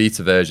it's like a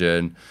beta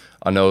version.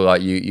 I know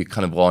like you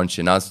kind of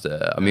launching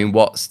Asda. I mean,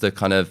 what's the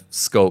kind of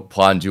scope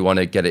plan? Do you want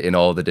to get it in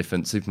all the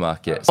different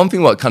supermarkets? One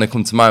thing what kind of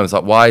come to mind was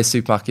like, why are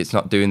supermarkets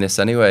not doing this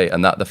anyway?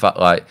 And that the fact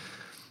like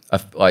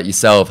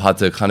yourself had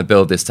to kind of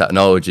build this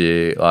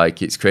technology,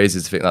 like it's crazy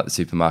to think that the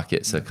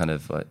supermarkets are kind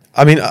of like.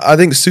 I mean, I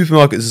think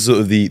supermarkets are sort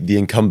of the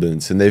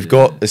incumbents, and they've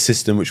got a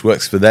system which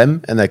works for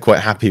them, and they're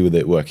quite happy with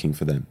it working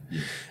for them.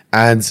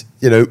 And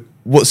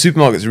what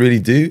supermarkets really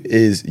do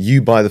is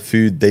you buy the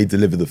food, they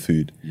deliver the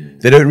food.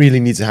 They don't really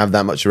need to have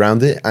that much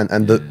around it,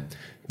 and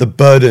the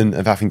burden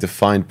of having to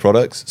find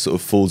products sort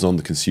of falls on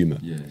the consumer.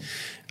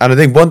 And I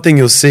think one thing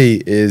you'll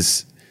see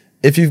is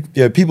if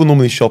people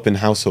normally shop in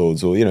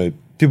households, or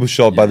people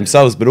shop by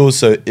themselves, but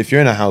also if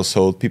you're in a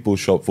household, people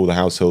shop for the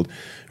household,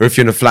 or if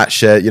you're in a flat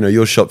share,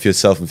 you'll shop for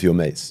yourself and for your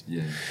mates.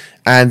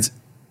 And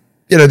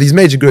these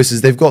major grocers,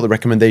 they've got the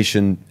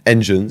recommendation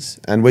engines,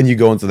 and when you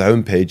go onto the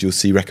homepage, you'll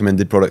see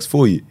recommended products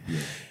for you.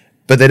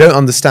 But they don't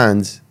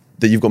understand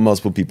that you've got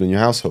multiple people in your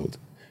household.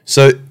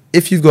 So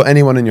if you've got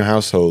anyone in your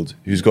household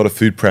who's got a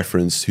food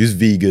preference, who's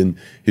vegan,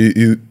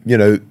 who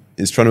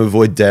is trying to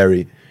avoid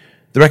dairy,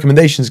 the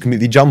recommendations are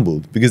completely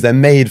jumbled because they're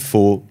made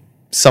for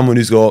someone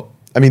who's got.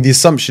 I mean, the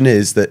assumption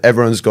is that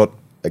everyone's got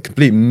a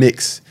complete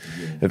mix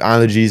of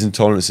allergies,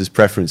 intolerances,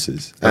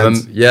 preferences. And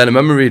I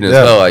remember reading as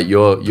well, like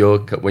your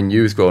when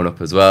you was growing up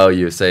as well,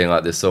 you were saying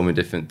like there's so many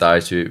different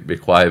dietary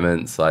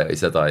requirements. Like you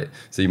said, like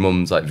so your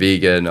mum's like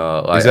vegan,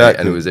 or like,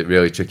 Exactly. and was it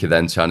really tricky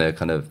then trying to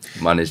kind of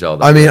manage all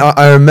that? I mean,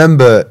 I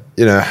remember,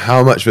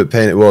 how much of a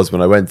pain it was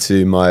when I went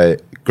to my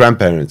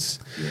grandparents,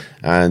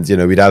 and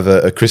we'd have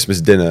a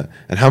Christmas dinner,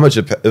 and how much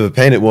of a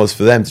pain it was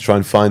for them to try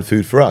and find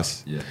food for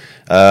us.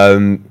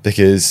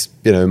 Because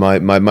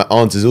my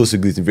aunt is also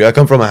gluten free. I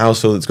come from a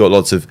household that's got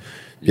lots of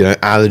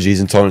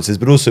allergies, intolerances,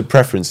 but also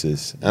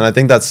preferences, and I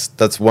think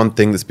that's one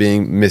thing that's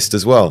being missed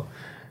as well.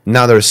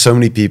 Now there are so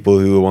many people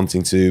who are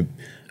wanting to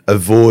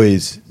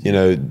avoid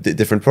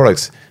different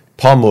products.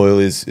 Palm oil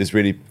is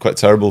really quite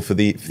terrible for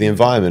the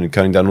environment and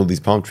cutting down all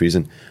these palm trees,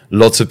 and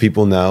lots of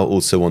people now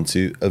also want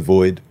to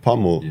avoid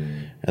palm oil,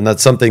 and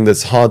that's something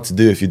that's hard to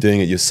do if you're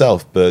doing it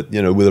yourself. But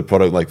with a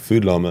product like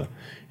Food Llama,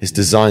 it's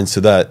designed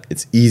so that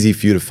it's easy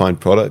for you to find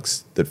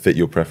products that fit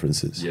your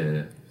preferences.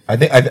 I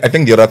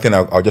think the other thing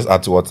I'll just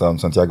add to what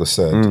Santiago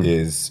said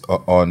is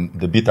on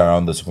the bit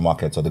around the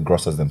supermarkets or the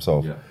grocers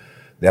themselves.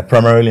 They're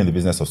primarily in the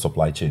business of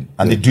supply chain,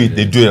 and they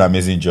do an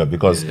amazing job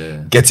because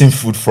getting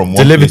food from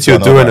one Delivered place to your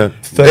door in another,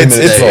 a 30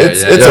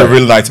 minutes. it's a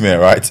real nightmare,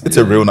 right? It's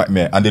a real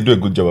nightmare, and they do a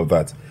good job of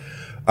that.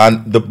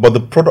 And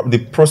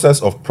the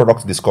process of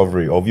product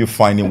discovery, of you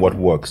finding what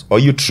works, or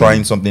you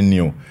trying something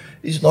new,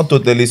 is not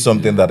totally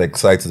something that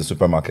excites the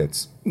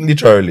supermarkets,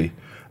 literally.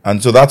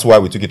 And so that's why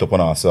we took it upon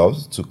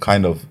ourselves to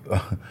kind of,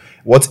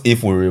 what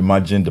if we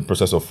reimagine the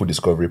process of food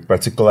discovery,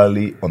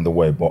 particularly on the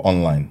web or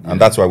online? And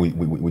that's why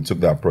we took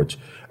the approach.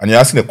 And you're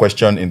asking a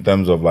question in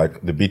terms of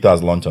like the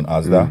beta's launch on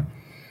Asda.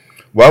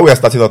 While we are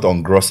starting out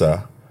on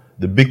Grocer,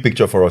 the big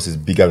picture for us is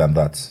bigger than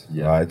that,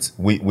 right?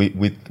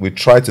 We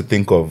try to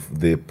think of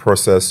the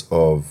process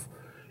of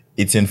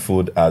eating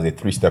food as a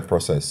 3-step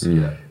process.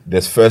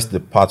 There's first the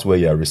part where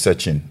you're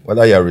researching,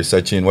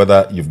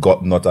 whether you've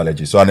got nut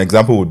allergy. So an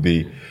example would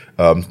be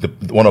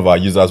one of our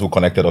users who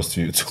connected us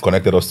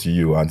to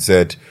you and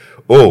said,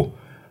 "Oh,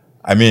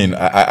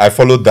 I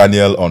followed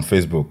Daniel on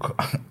Facebook.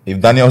 If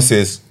Daniel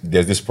says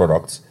there's this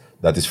product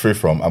that is free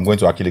from, I'm going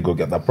to actually go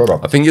get that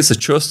product." I think it's a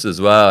trust as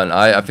well, and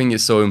I think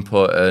it's so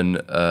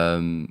important.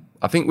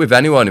 I think with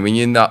anyone, when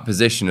you're in that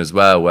position as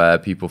well, where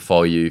people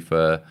follow you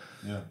for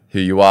who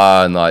you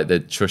are and like they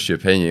trust your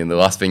opinion, the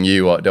last thing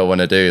you don't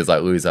want to do is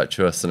like lose that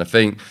trust. And I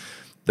think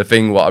the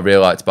thing what I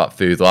really liked about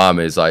Food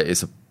Llama is like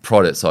it's a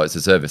product, so it's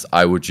a service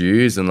I would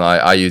use, and like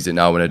I use it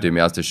now when I do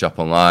my Asda shop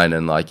online,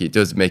 and like it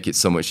does make it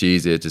so much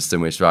easier to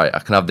distinguish, right, I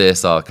can have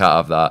this or I can't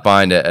have that,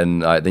 find it,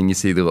 and like then you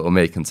see the little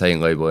may contain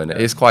label, and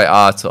it's quite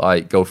hard to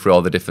like go through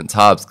all the different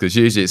tabs because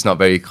usually it's not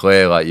very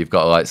clear, like you've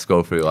got to like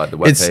scroll through like the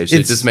web page.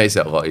 It just makes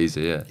it a lot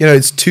easier. You know,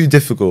 it's too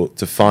difficult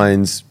to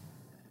find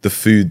the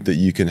food that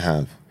you can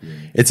have.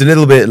 It's a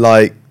little bit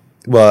like,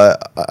 well,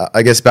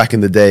 I guess back in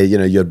the day, you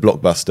know, you had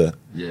Blockbuster.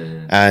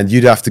 And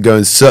you'd have to go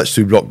and search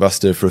through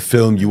Blockbuster for a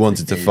film you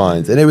wanted to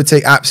find. And it would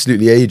take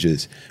absolutely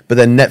ages. But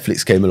then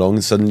Netflix came along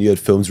and suddenly you had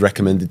films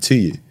recommended to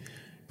you.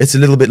 It's a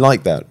little bit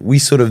like that. We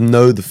sort of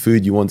know the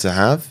food you want to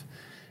have,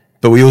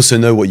 but we also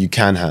know what you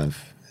can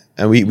have.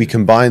 And we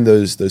combine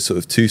those sort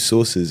of two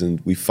sources, and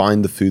we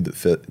find the food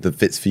that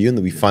fits for you, and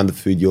then we find the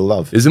food you'll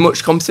love. Is there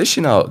much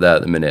competition out there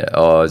at the minute,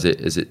 or is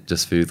it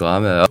just Food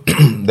Llama?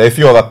 There are a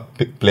few other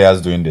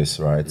players doing this,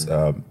 right?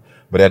 But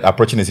they're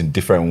approaching this in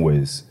different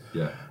ways.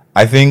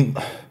 I think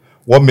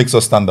what makes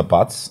us stand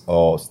apart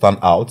or stand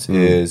out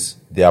is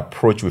the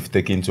approach we've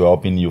taken to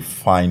helping you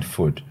find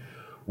food.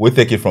 We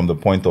take it from the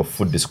point of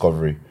food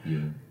discovery.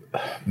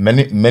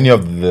 Many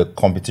of the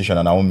competition,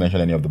 and I won't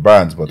mention any of the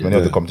brands, but many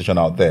of the competition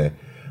out there,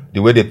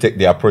 the way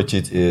they approach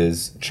it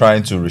is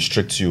trying to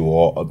restrict you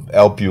or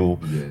help you.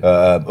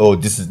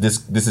 This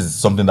is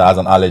something that has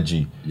an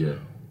allergy.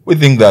 We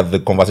think that the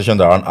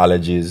conversations around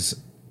allergies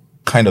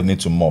kind of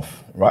need to morph,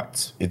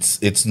 right?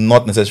 It's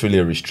not necessarily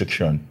a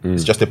restriction.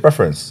 It's just a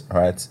preference,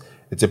 right?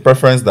 It's a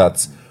preference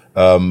that,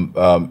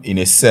 in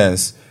a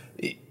sense,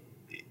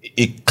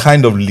 it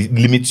kind of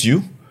limits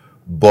you,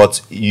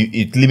 but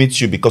it limits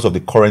you because of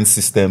the current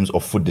systems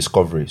of food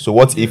discovery. So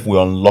what if we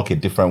unlock a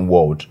different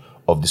world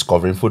of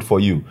discovering food for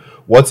you?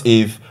 What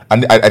if,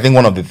 and I think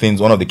one of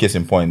the case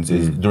in points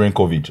is during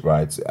COVID,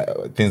 right?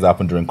 Things that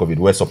happened during COVID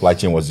where supply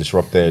chain was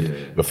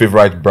disrupted. Your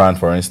favorite brand,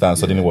 for instance,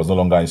 suddenly was no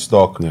longer in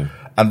stock.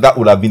 And that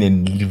would have been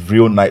a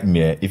real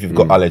nightmare if you've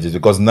got allergies,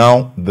 because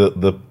now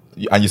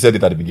and you said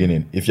it at the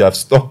beginning, if you have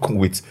stuck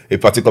with a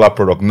particular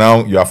product,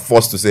 now you are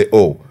forced to say,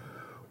 oh,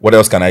 what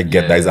else can I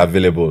get that is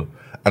available?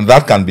 And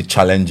that can be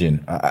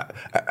challenging.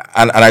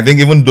 And I think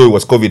even though it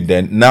was COVID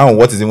then, now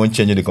what is even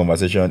changing the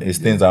conversation is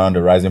things around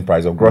the rising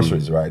price of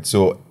groceries, right?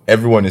 So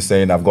everyone is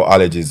saying, I've got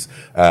allergies,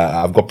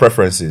 I've got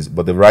preferences,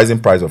 but the rising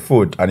price of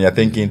food, and you're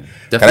thinking,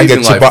 can I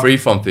get cheaper? Like free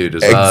from food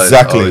as well.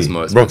 Exactly.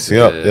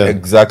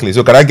 Exactly.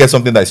 So can I get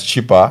something that's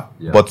cheaper,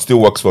 but still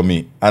works for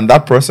me? And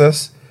that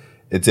process,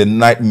 it's a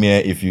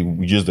nightmare if you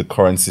use the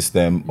current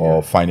system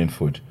of finding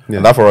food.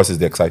 And that for us is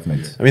the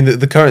excitement. I mean,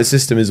 the current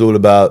system is all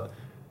about,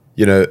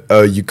 you know,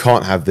 oh, you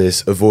can't have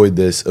this, avoid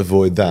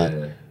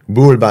that.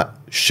 We're all about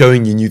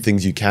showing you new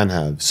things you can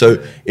have.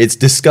 So it's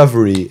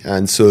discovery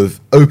and sort of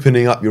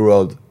opening up your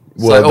world.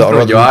 Like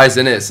opening your eyes,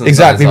 in it.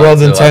 Exactly,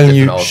 rather than telling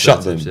you,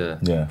 shut them.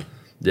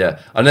 Yeah.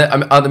 And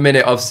then, at the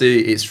minute,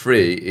 obviously, it's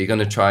free. You're going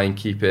to try and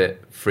keep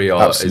it free.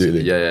 Or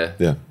absolutely. Yeah.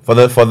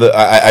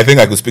 I think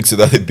I could speak to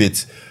that a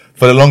bit.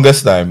 For the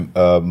longest time,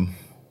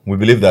 we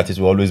believe that it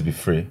will always be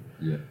free.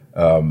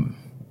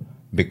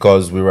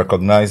 Because we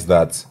recognize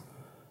that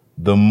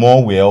the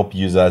more we help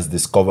users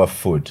discover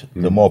food,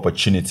 the more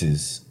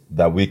opportunities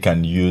that we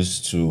can use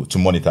to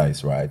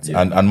monetize, right?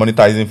 And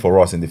monetizing for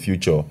us in the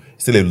future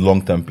is still a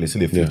long-term play,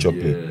 still a future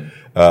play.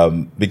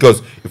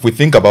 Because if we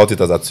think about it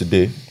as at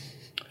today,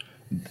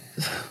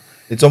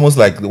 it's almost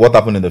like what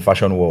happened in the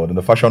fashion world. In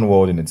the fashion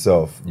world in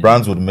itself,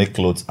 brands would make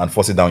clothes and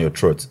force it down your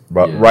throat.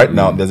 But right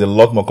now, there's a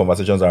lot more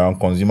conversations around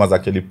consumers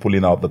actually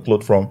pulling out the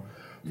clothes from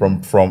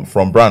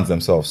brands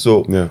themselves.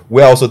 So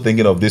we're also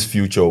thinking of this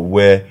future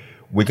where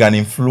we can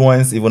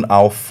influence even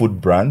how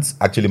food brands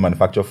actually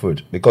manufacture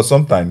food, because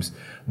sometimes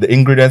the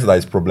ingredients that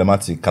is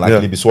problematic can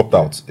actually be swapped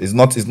out. It's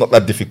not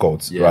that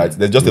difficult, right?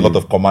 There's just a lot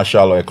of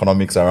commercial or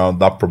economics around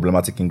that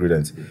problematic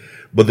ingredient.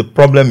 But the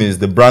problem is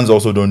the brands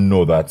also don't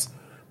know that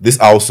this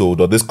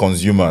household or these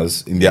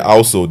consumers in their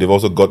household, they've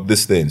also got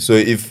this thing. So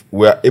if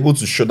we're able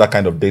to show that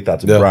kind of data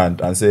to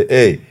brand and say,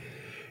 hey,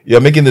 you're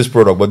making this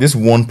product, but this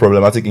one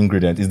problematic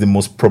ingredient is the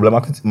most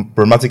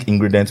problematic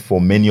ingredient for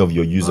many of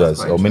your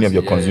users or many of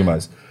your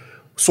consumers.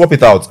 Swap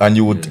it out, and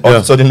you would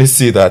suddenly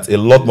see that a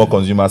lot more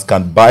consumers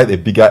can buy a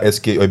bigger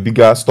SK or a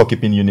bigger stock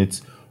keeping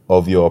unit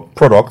of your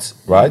product,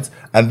 right?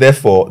 And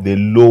therefore, they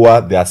lower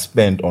their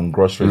spend on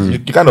groceries. You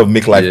kind of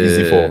make life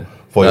easy for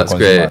your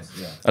consumers.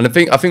 And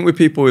I think with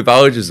people with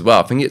allergies as well,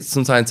 I think it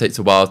sometimes takes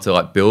a while to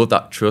like build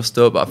that trust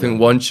up. But I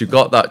think once you've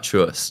got that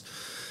trust,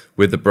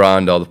 with the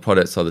brand or the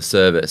products or the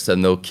service,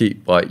 and they'll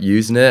keep like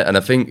using it. And I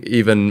think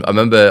even I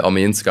remember on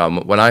my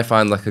Instagram, when I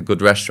find like a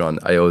good restaurant,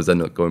 I always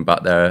end up going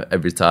back there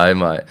every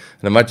time. Like,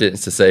 and I imagine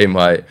it's the same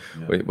like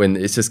when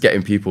it's just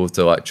getting people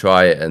to like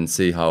try it and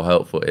see how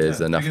helpful it is.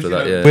 And after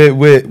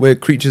that, we're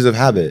creatures of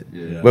habit.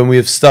 When we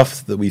have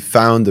stuff that we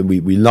found and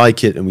we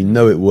like it and we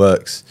know it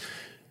works.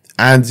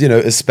 And, you know,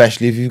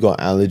 especially if you've got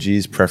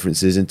allergies,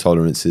 preferences,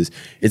 intolerances,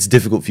 it's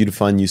difficult for you to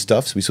find new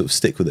stuff, so we sort of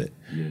stick with it.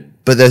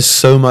 But there's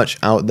so much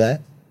out there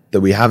that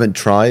we haven't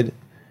tried.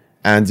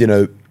 And, you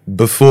know,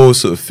 before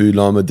sort of Food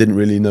Llama, didn't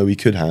really know we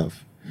could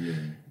have.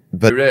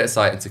 But it's really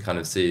exciting to kind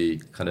of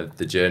see kind of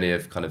the journey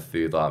of kind of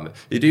Food Llama.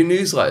 You do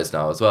newsletters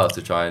now as well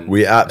to try and...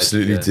 We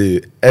absolutely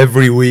do.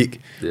 Every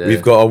week,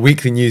 we've got a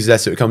weekly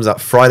newsletter. It comes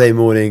out Friday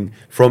morning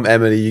from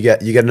Emily. You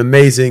get an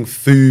amazing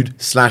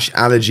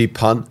food/allergy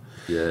pun.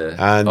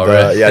 And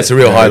it's a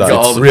real highlight.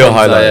 It's a real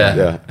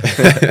highlight.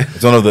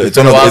 It's one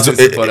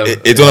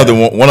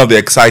of the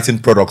exciting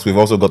products. We've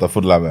also got a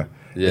Food Llama.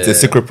 It's a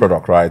secret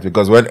product, right?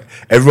 Because when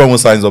everyone who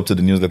signs up to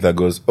the newsletter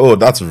goes, "Oh,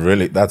 that's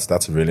really nice.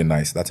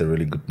 That's a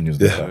really good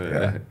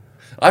newsletter."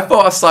 I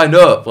thought I signed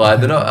up. Like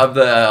they're not.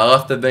 I'll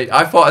have to make.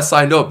 I thought I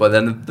signed up, but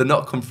then they're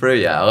not come through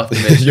yet. I'll have to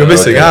make sure. You're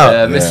missing out.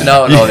 Yeah, missing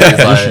out on all these.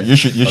 Like, you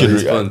should.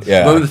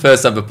 Remember the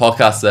first ever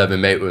podcast my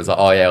mate was like,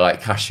 "Oh yeah, like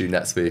cashew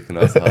next week," and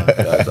I was like,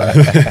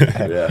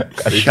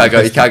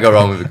 you can't go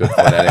wrong with a good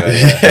one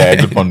anyway.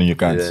 Good one you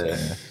can't.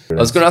 I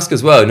was going to ask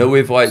as well. No,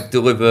 with like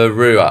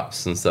Deliveroo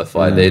apps and stuff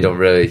like they don't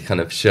really kind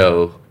of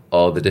show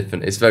all the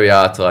different. It's very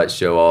hard to like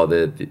show all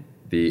the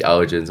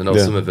allergens. I know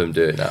some of them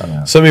do it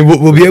now. So I mean,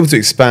 we'll be able to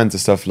expand to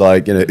stuff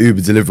like, you know, Uber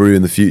Deliveroo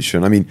in the future.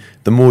 And I mean,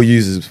 the more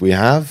users we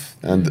have,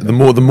 and the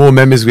more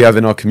members we have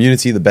in our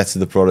community, the better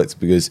the product,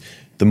 because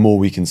the more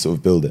we can sort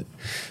of build it.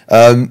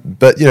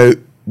 But you know,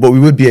 what we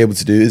would be able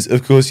to do is,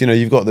 of course, you know,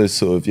 you've got those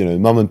sort of, you know,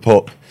 mum and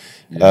pop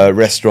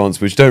restaurants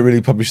which don't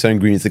really publish their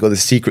ingredients. They've got the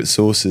secret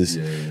sources.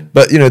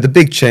 But you know, the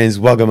big chains,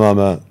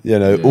 Wagamama, you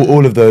know,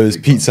 all of those,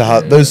 Pizza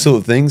Hut, those sort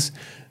of things,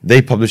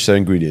 they publish their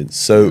ingredients.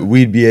 So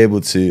we'd be able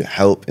to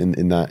help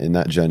in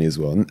that journey as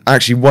well. And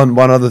actually, one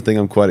other thing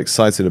I'm quite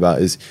excited about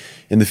is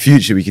in the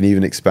future we can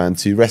even expand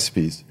to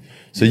recipes.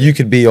 So you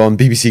could be on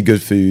BBC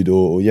Good Food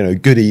or you know,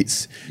 Good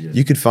Eats.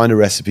 You could find a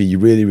recipe you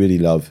really, really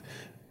love,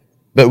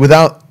 but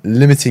without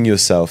limiting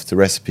yourself to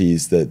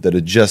recipes that are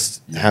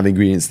just have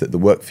ingredients that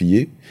work for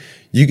you.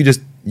 You could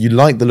just, you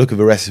like the look of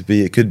a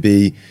recipe. It could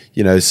be,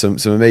 you know, some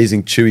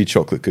amazing chewy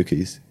chocolate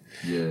cookies.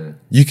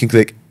 You can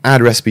click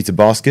add recipe to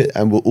basket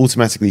and will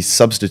automatically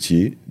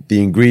substitute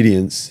the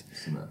ingredients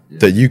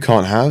that you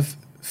can't have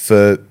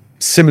for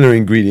similar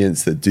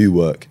ingredients that do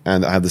work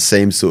and that have the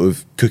same sort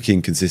of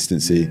cooking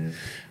consistency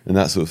and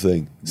that sort of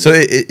thing. So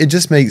it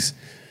just makes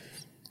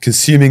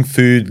consuming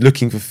food,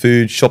 looking for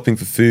food, shopping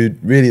for food,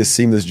 really a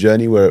seamless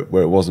journey where it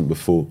wasn't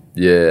before.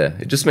 Yeah,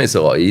 it just makes it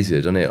a lot easier,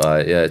 doesn't it?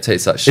 Like, it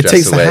takes that stress away. It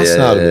takes the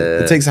hassle out of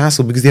it. It takes the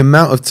hassle because the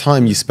amount of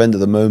time you spend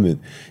at the moment,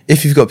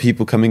 if you've got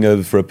people coming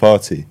over for a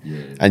party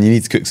and you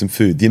need to cook some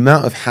food, the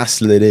amount of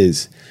hassle it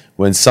is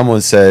when someone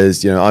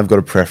says, you know, I've got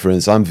a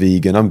preference, I'm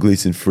vegan, I'm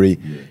gluten-free,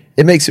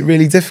 it makes it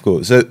really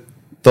difficult. So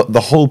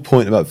the whole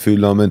point about Food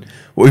Llama,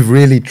 what we've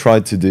really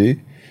tried to do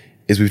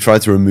is we've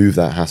tried to remove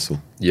that hassle.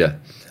 Yeah.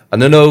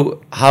 And I don't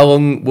know, how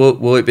long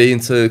will it be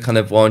into kind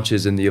of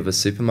launches in the other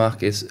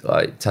supermarkets,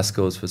 like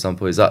Tesco's, for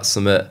example? Is that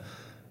something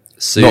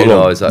soon? Not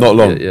long. Or is that, not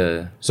long.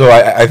 Yeah. So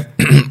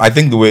I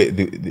think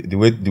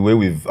the way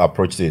we've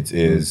approached it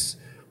is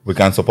we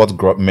can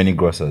support many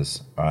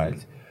grocers,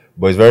 right?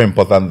 But it's very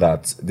important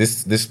that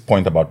this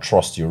point about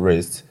trust you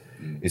raised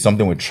is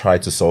something we try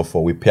to solve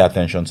for. We pay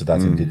attention to that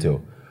in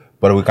detail,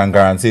 but we can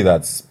guarantee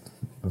that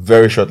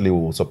very shortly we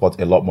will support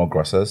a lot more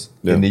grocers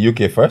in the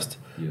UK first.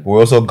 We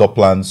also got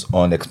plans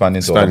on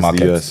expanding to other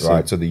markets,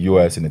 right? So the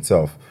US in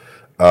itself.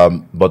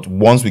 But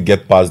once we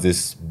get past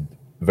this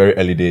very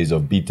early days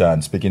of beta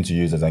and speaking to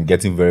users and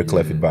getting very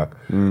clear feedback,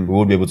 we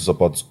will be able to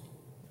support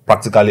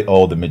practically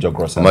all the major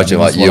grocers. Imagine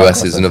like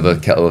US is another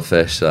kettle of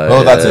fish.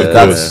 So, that's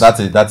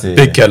a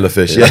big kettle of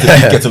fish. That's a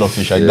big kettle of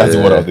fish. That's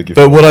what I was thinking.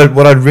 But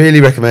what I'd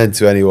really recommend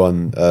to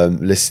anyone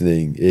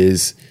listening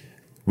is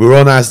we're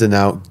on Asda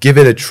now. Give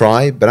it a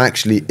try. But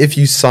actually, if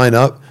you sign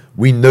up,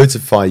 we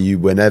notify you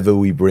whenever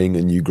we bring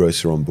a new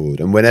grocer on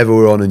board and whenever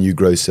we're on a new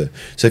grocer.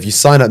 So if you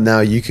sign up now,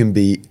 you can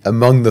be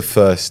among the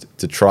first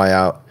to try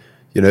out,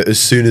 you know,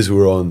 as soon as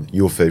we're on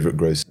your favorite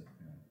grocer.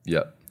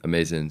 Yeah,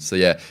 amazing. So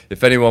yeah,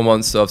 if anyone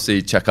wants to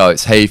obviously check out,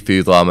 it's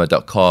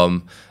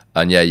heyfoodllama.com.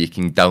 And yeah, you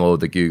can download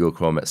the Google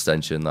Chrome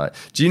extension. Like,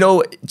 do you know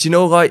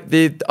like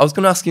I was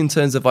going to ask you in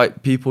terms of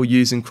like people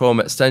using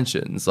Chrome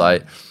extensions,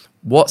 like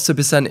what's the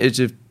percentage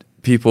of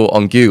people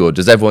on Google?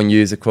 Does everyone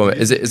use a Chrome?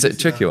 Is it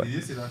tricky? Did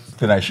you see that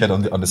thing I shared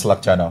on the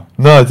Slack channel?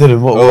 No, I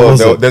didn't. What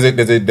was it?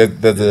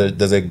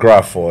 There's a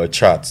graph or a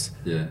chart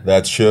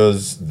that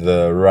shows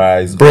the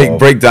rise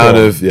breakdown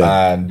Chrome,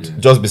 and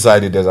just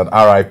beside it there's an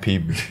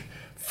RIP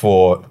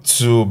for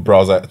two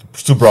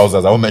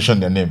browsers. I won't mention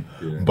their name,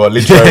 but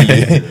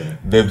literally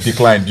they've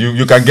declined.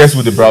 You can guess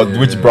which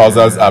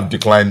browsers have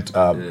declined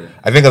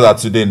I think as of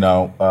today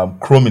now,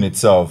 Chrome in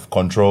itself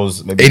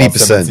controls maybe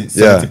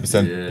 80%,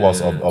 70%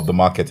 plus of the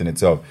market in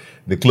itself.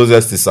 The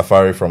closest is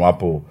Safari from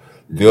Apple.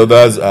 The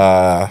others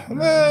are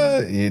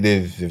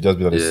they've just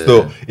been on it.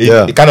 So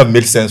it kind of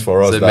makes sense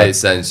for us. So it makes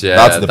sense, yeah.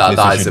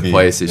 That's the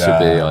place it should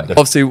be. Like.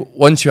 Obviously,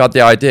 once you had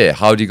the idea,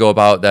 how do you go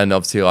about then?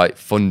 Obviously, like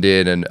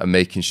funding and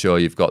making sure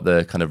you've got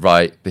the kind of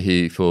right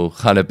people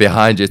kind of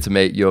behind you to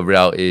make your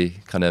reality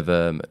kind of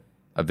a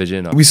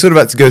vision. We sort of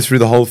had to go through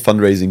the whole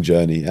fundraising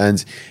journey,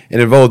 and it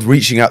involved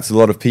reaching out to a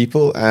lot of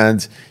people.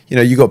 And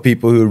you got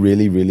people who are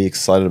really, really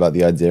excited about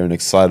the idea and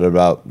excited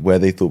about where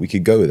they thought we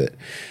could go with it.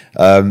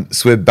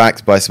 So we're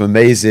backed by some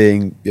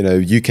amazing,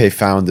 UK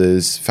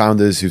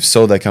founders who've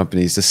sold their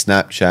companies to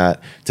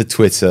Snapchat, to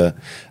Twitter.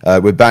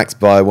 We're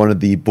backed by one of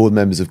the board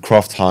members of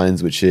Kraft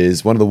Heinz, which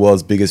is one of the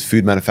world's biggest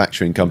food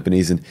manufacturing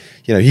companies. And,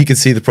 he could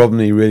see the problem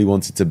and he really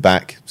wanted to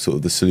back sort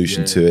of the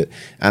solution to it.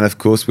 And of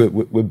course,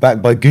 we're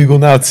backed by Google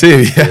now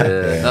too.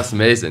 Yeah, that's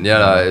amazing.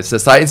 It's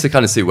exciting to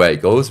kind of see where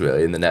it goes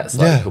really in the next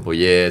couple of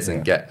years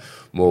and get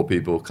more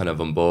people kind of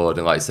on board.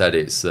 And like I said,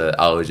 it's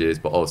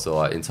allergies, but also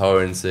like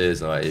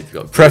intolerances and like if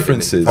you've got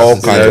preferences, all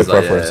kinds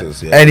of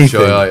preferences.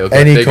 Anything,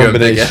 any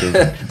combination.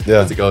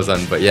 as it goes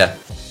on. But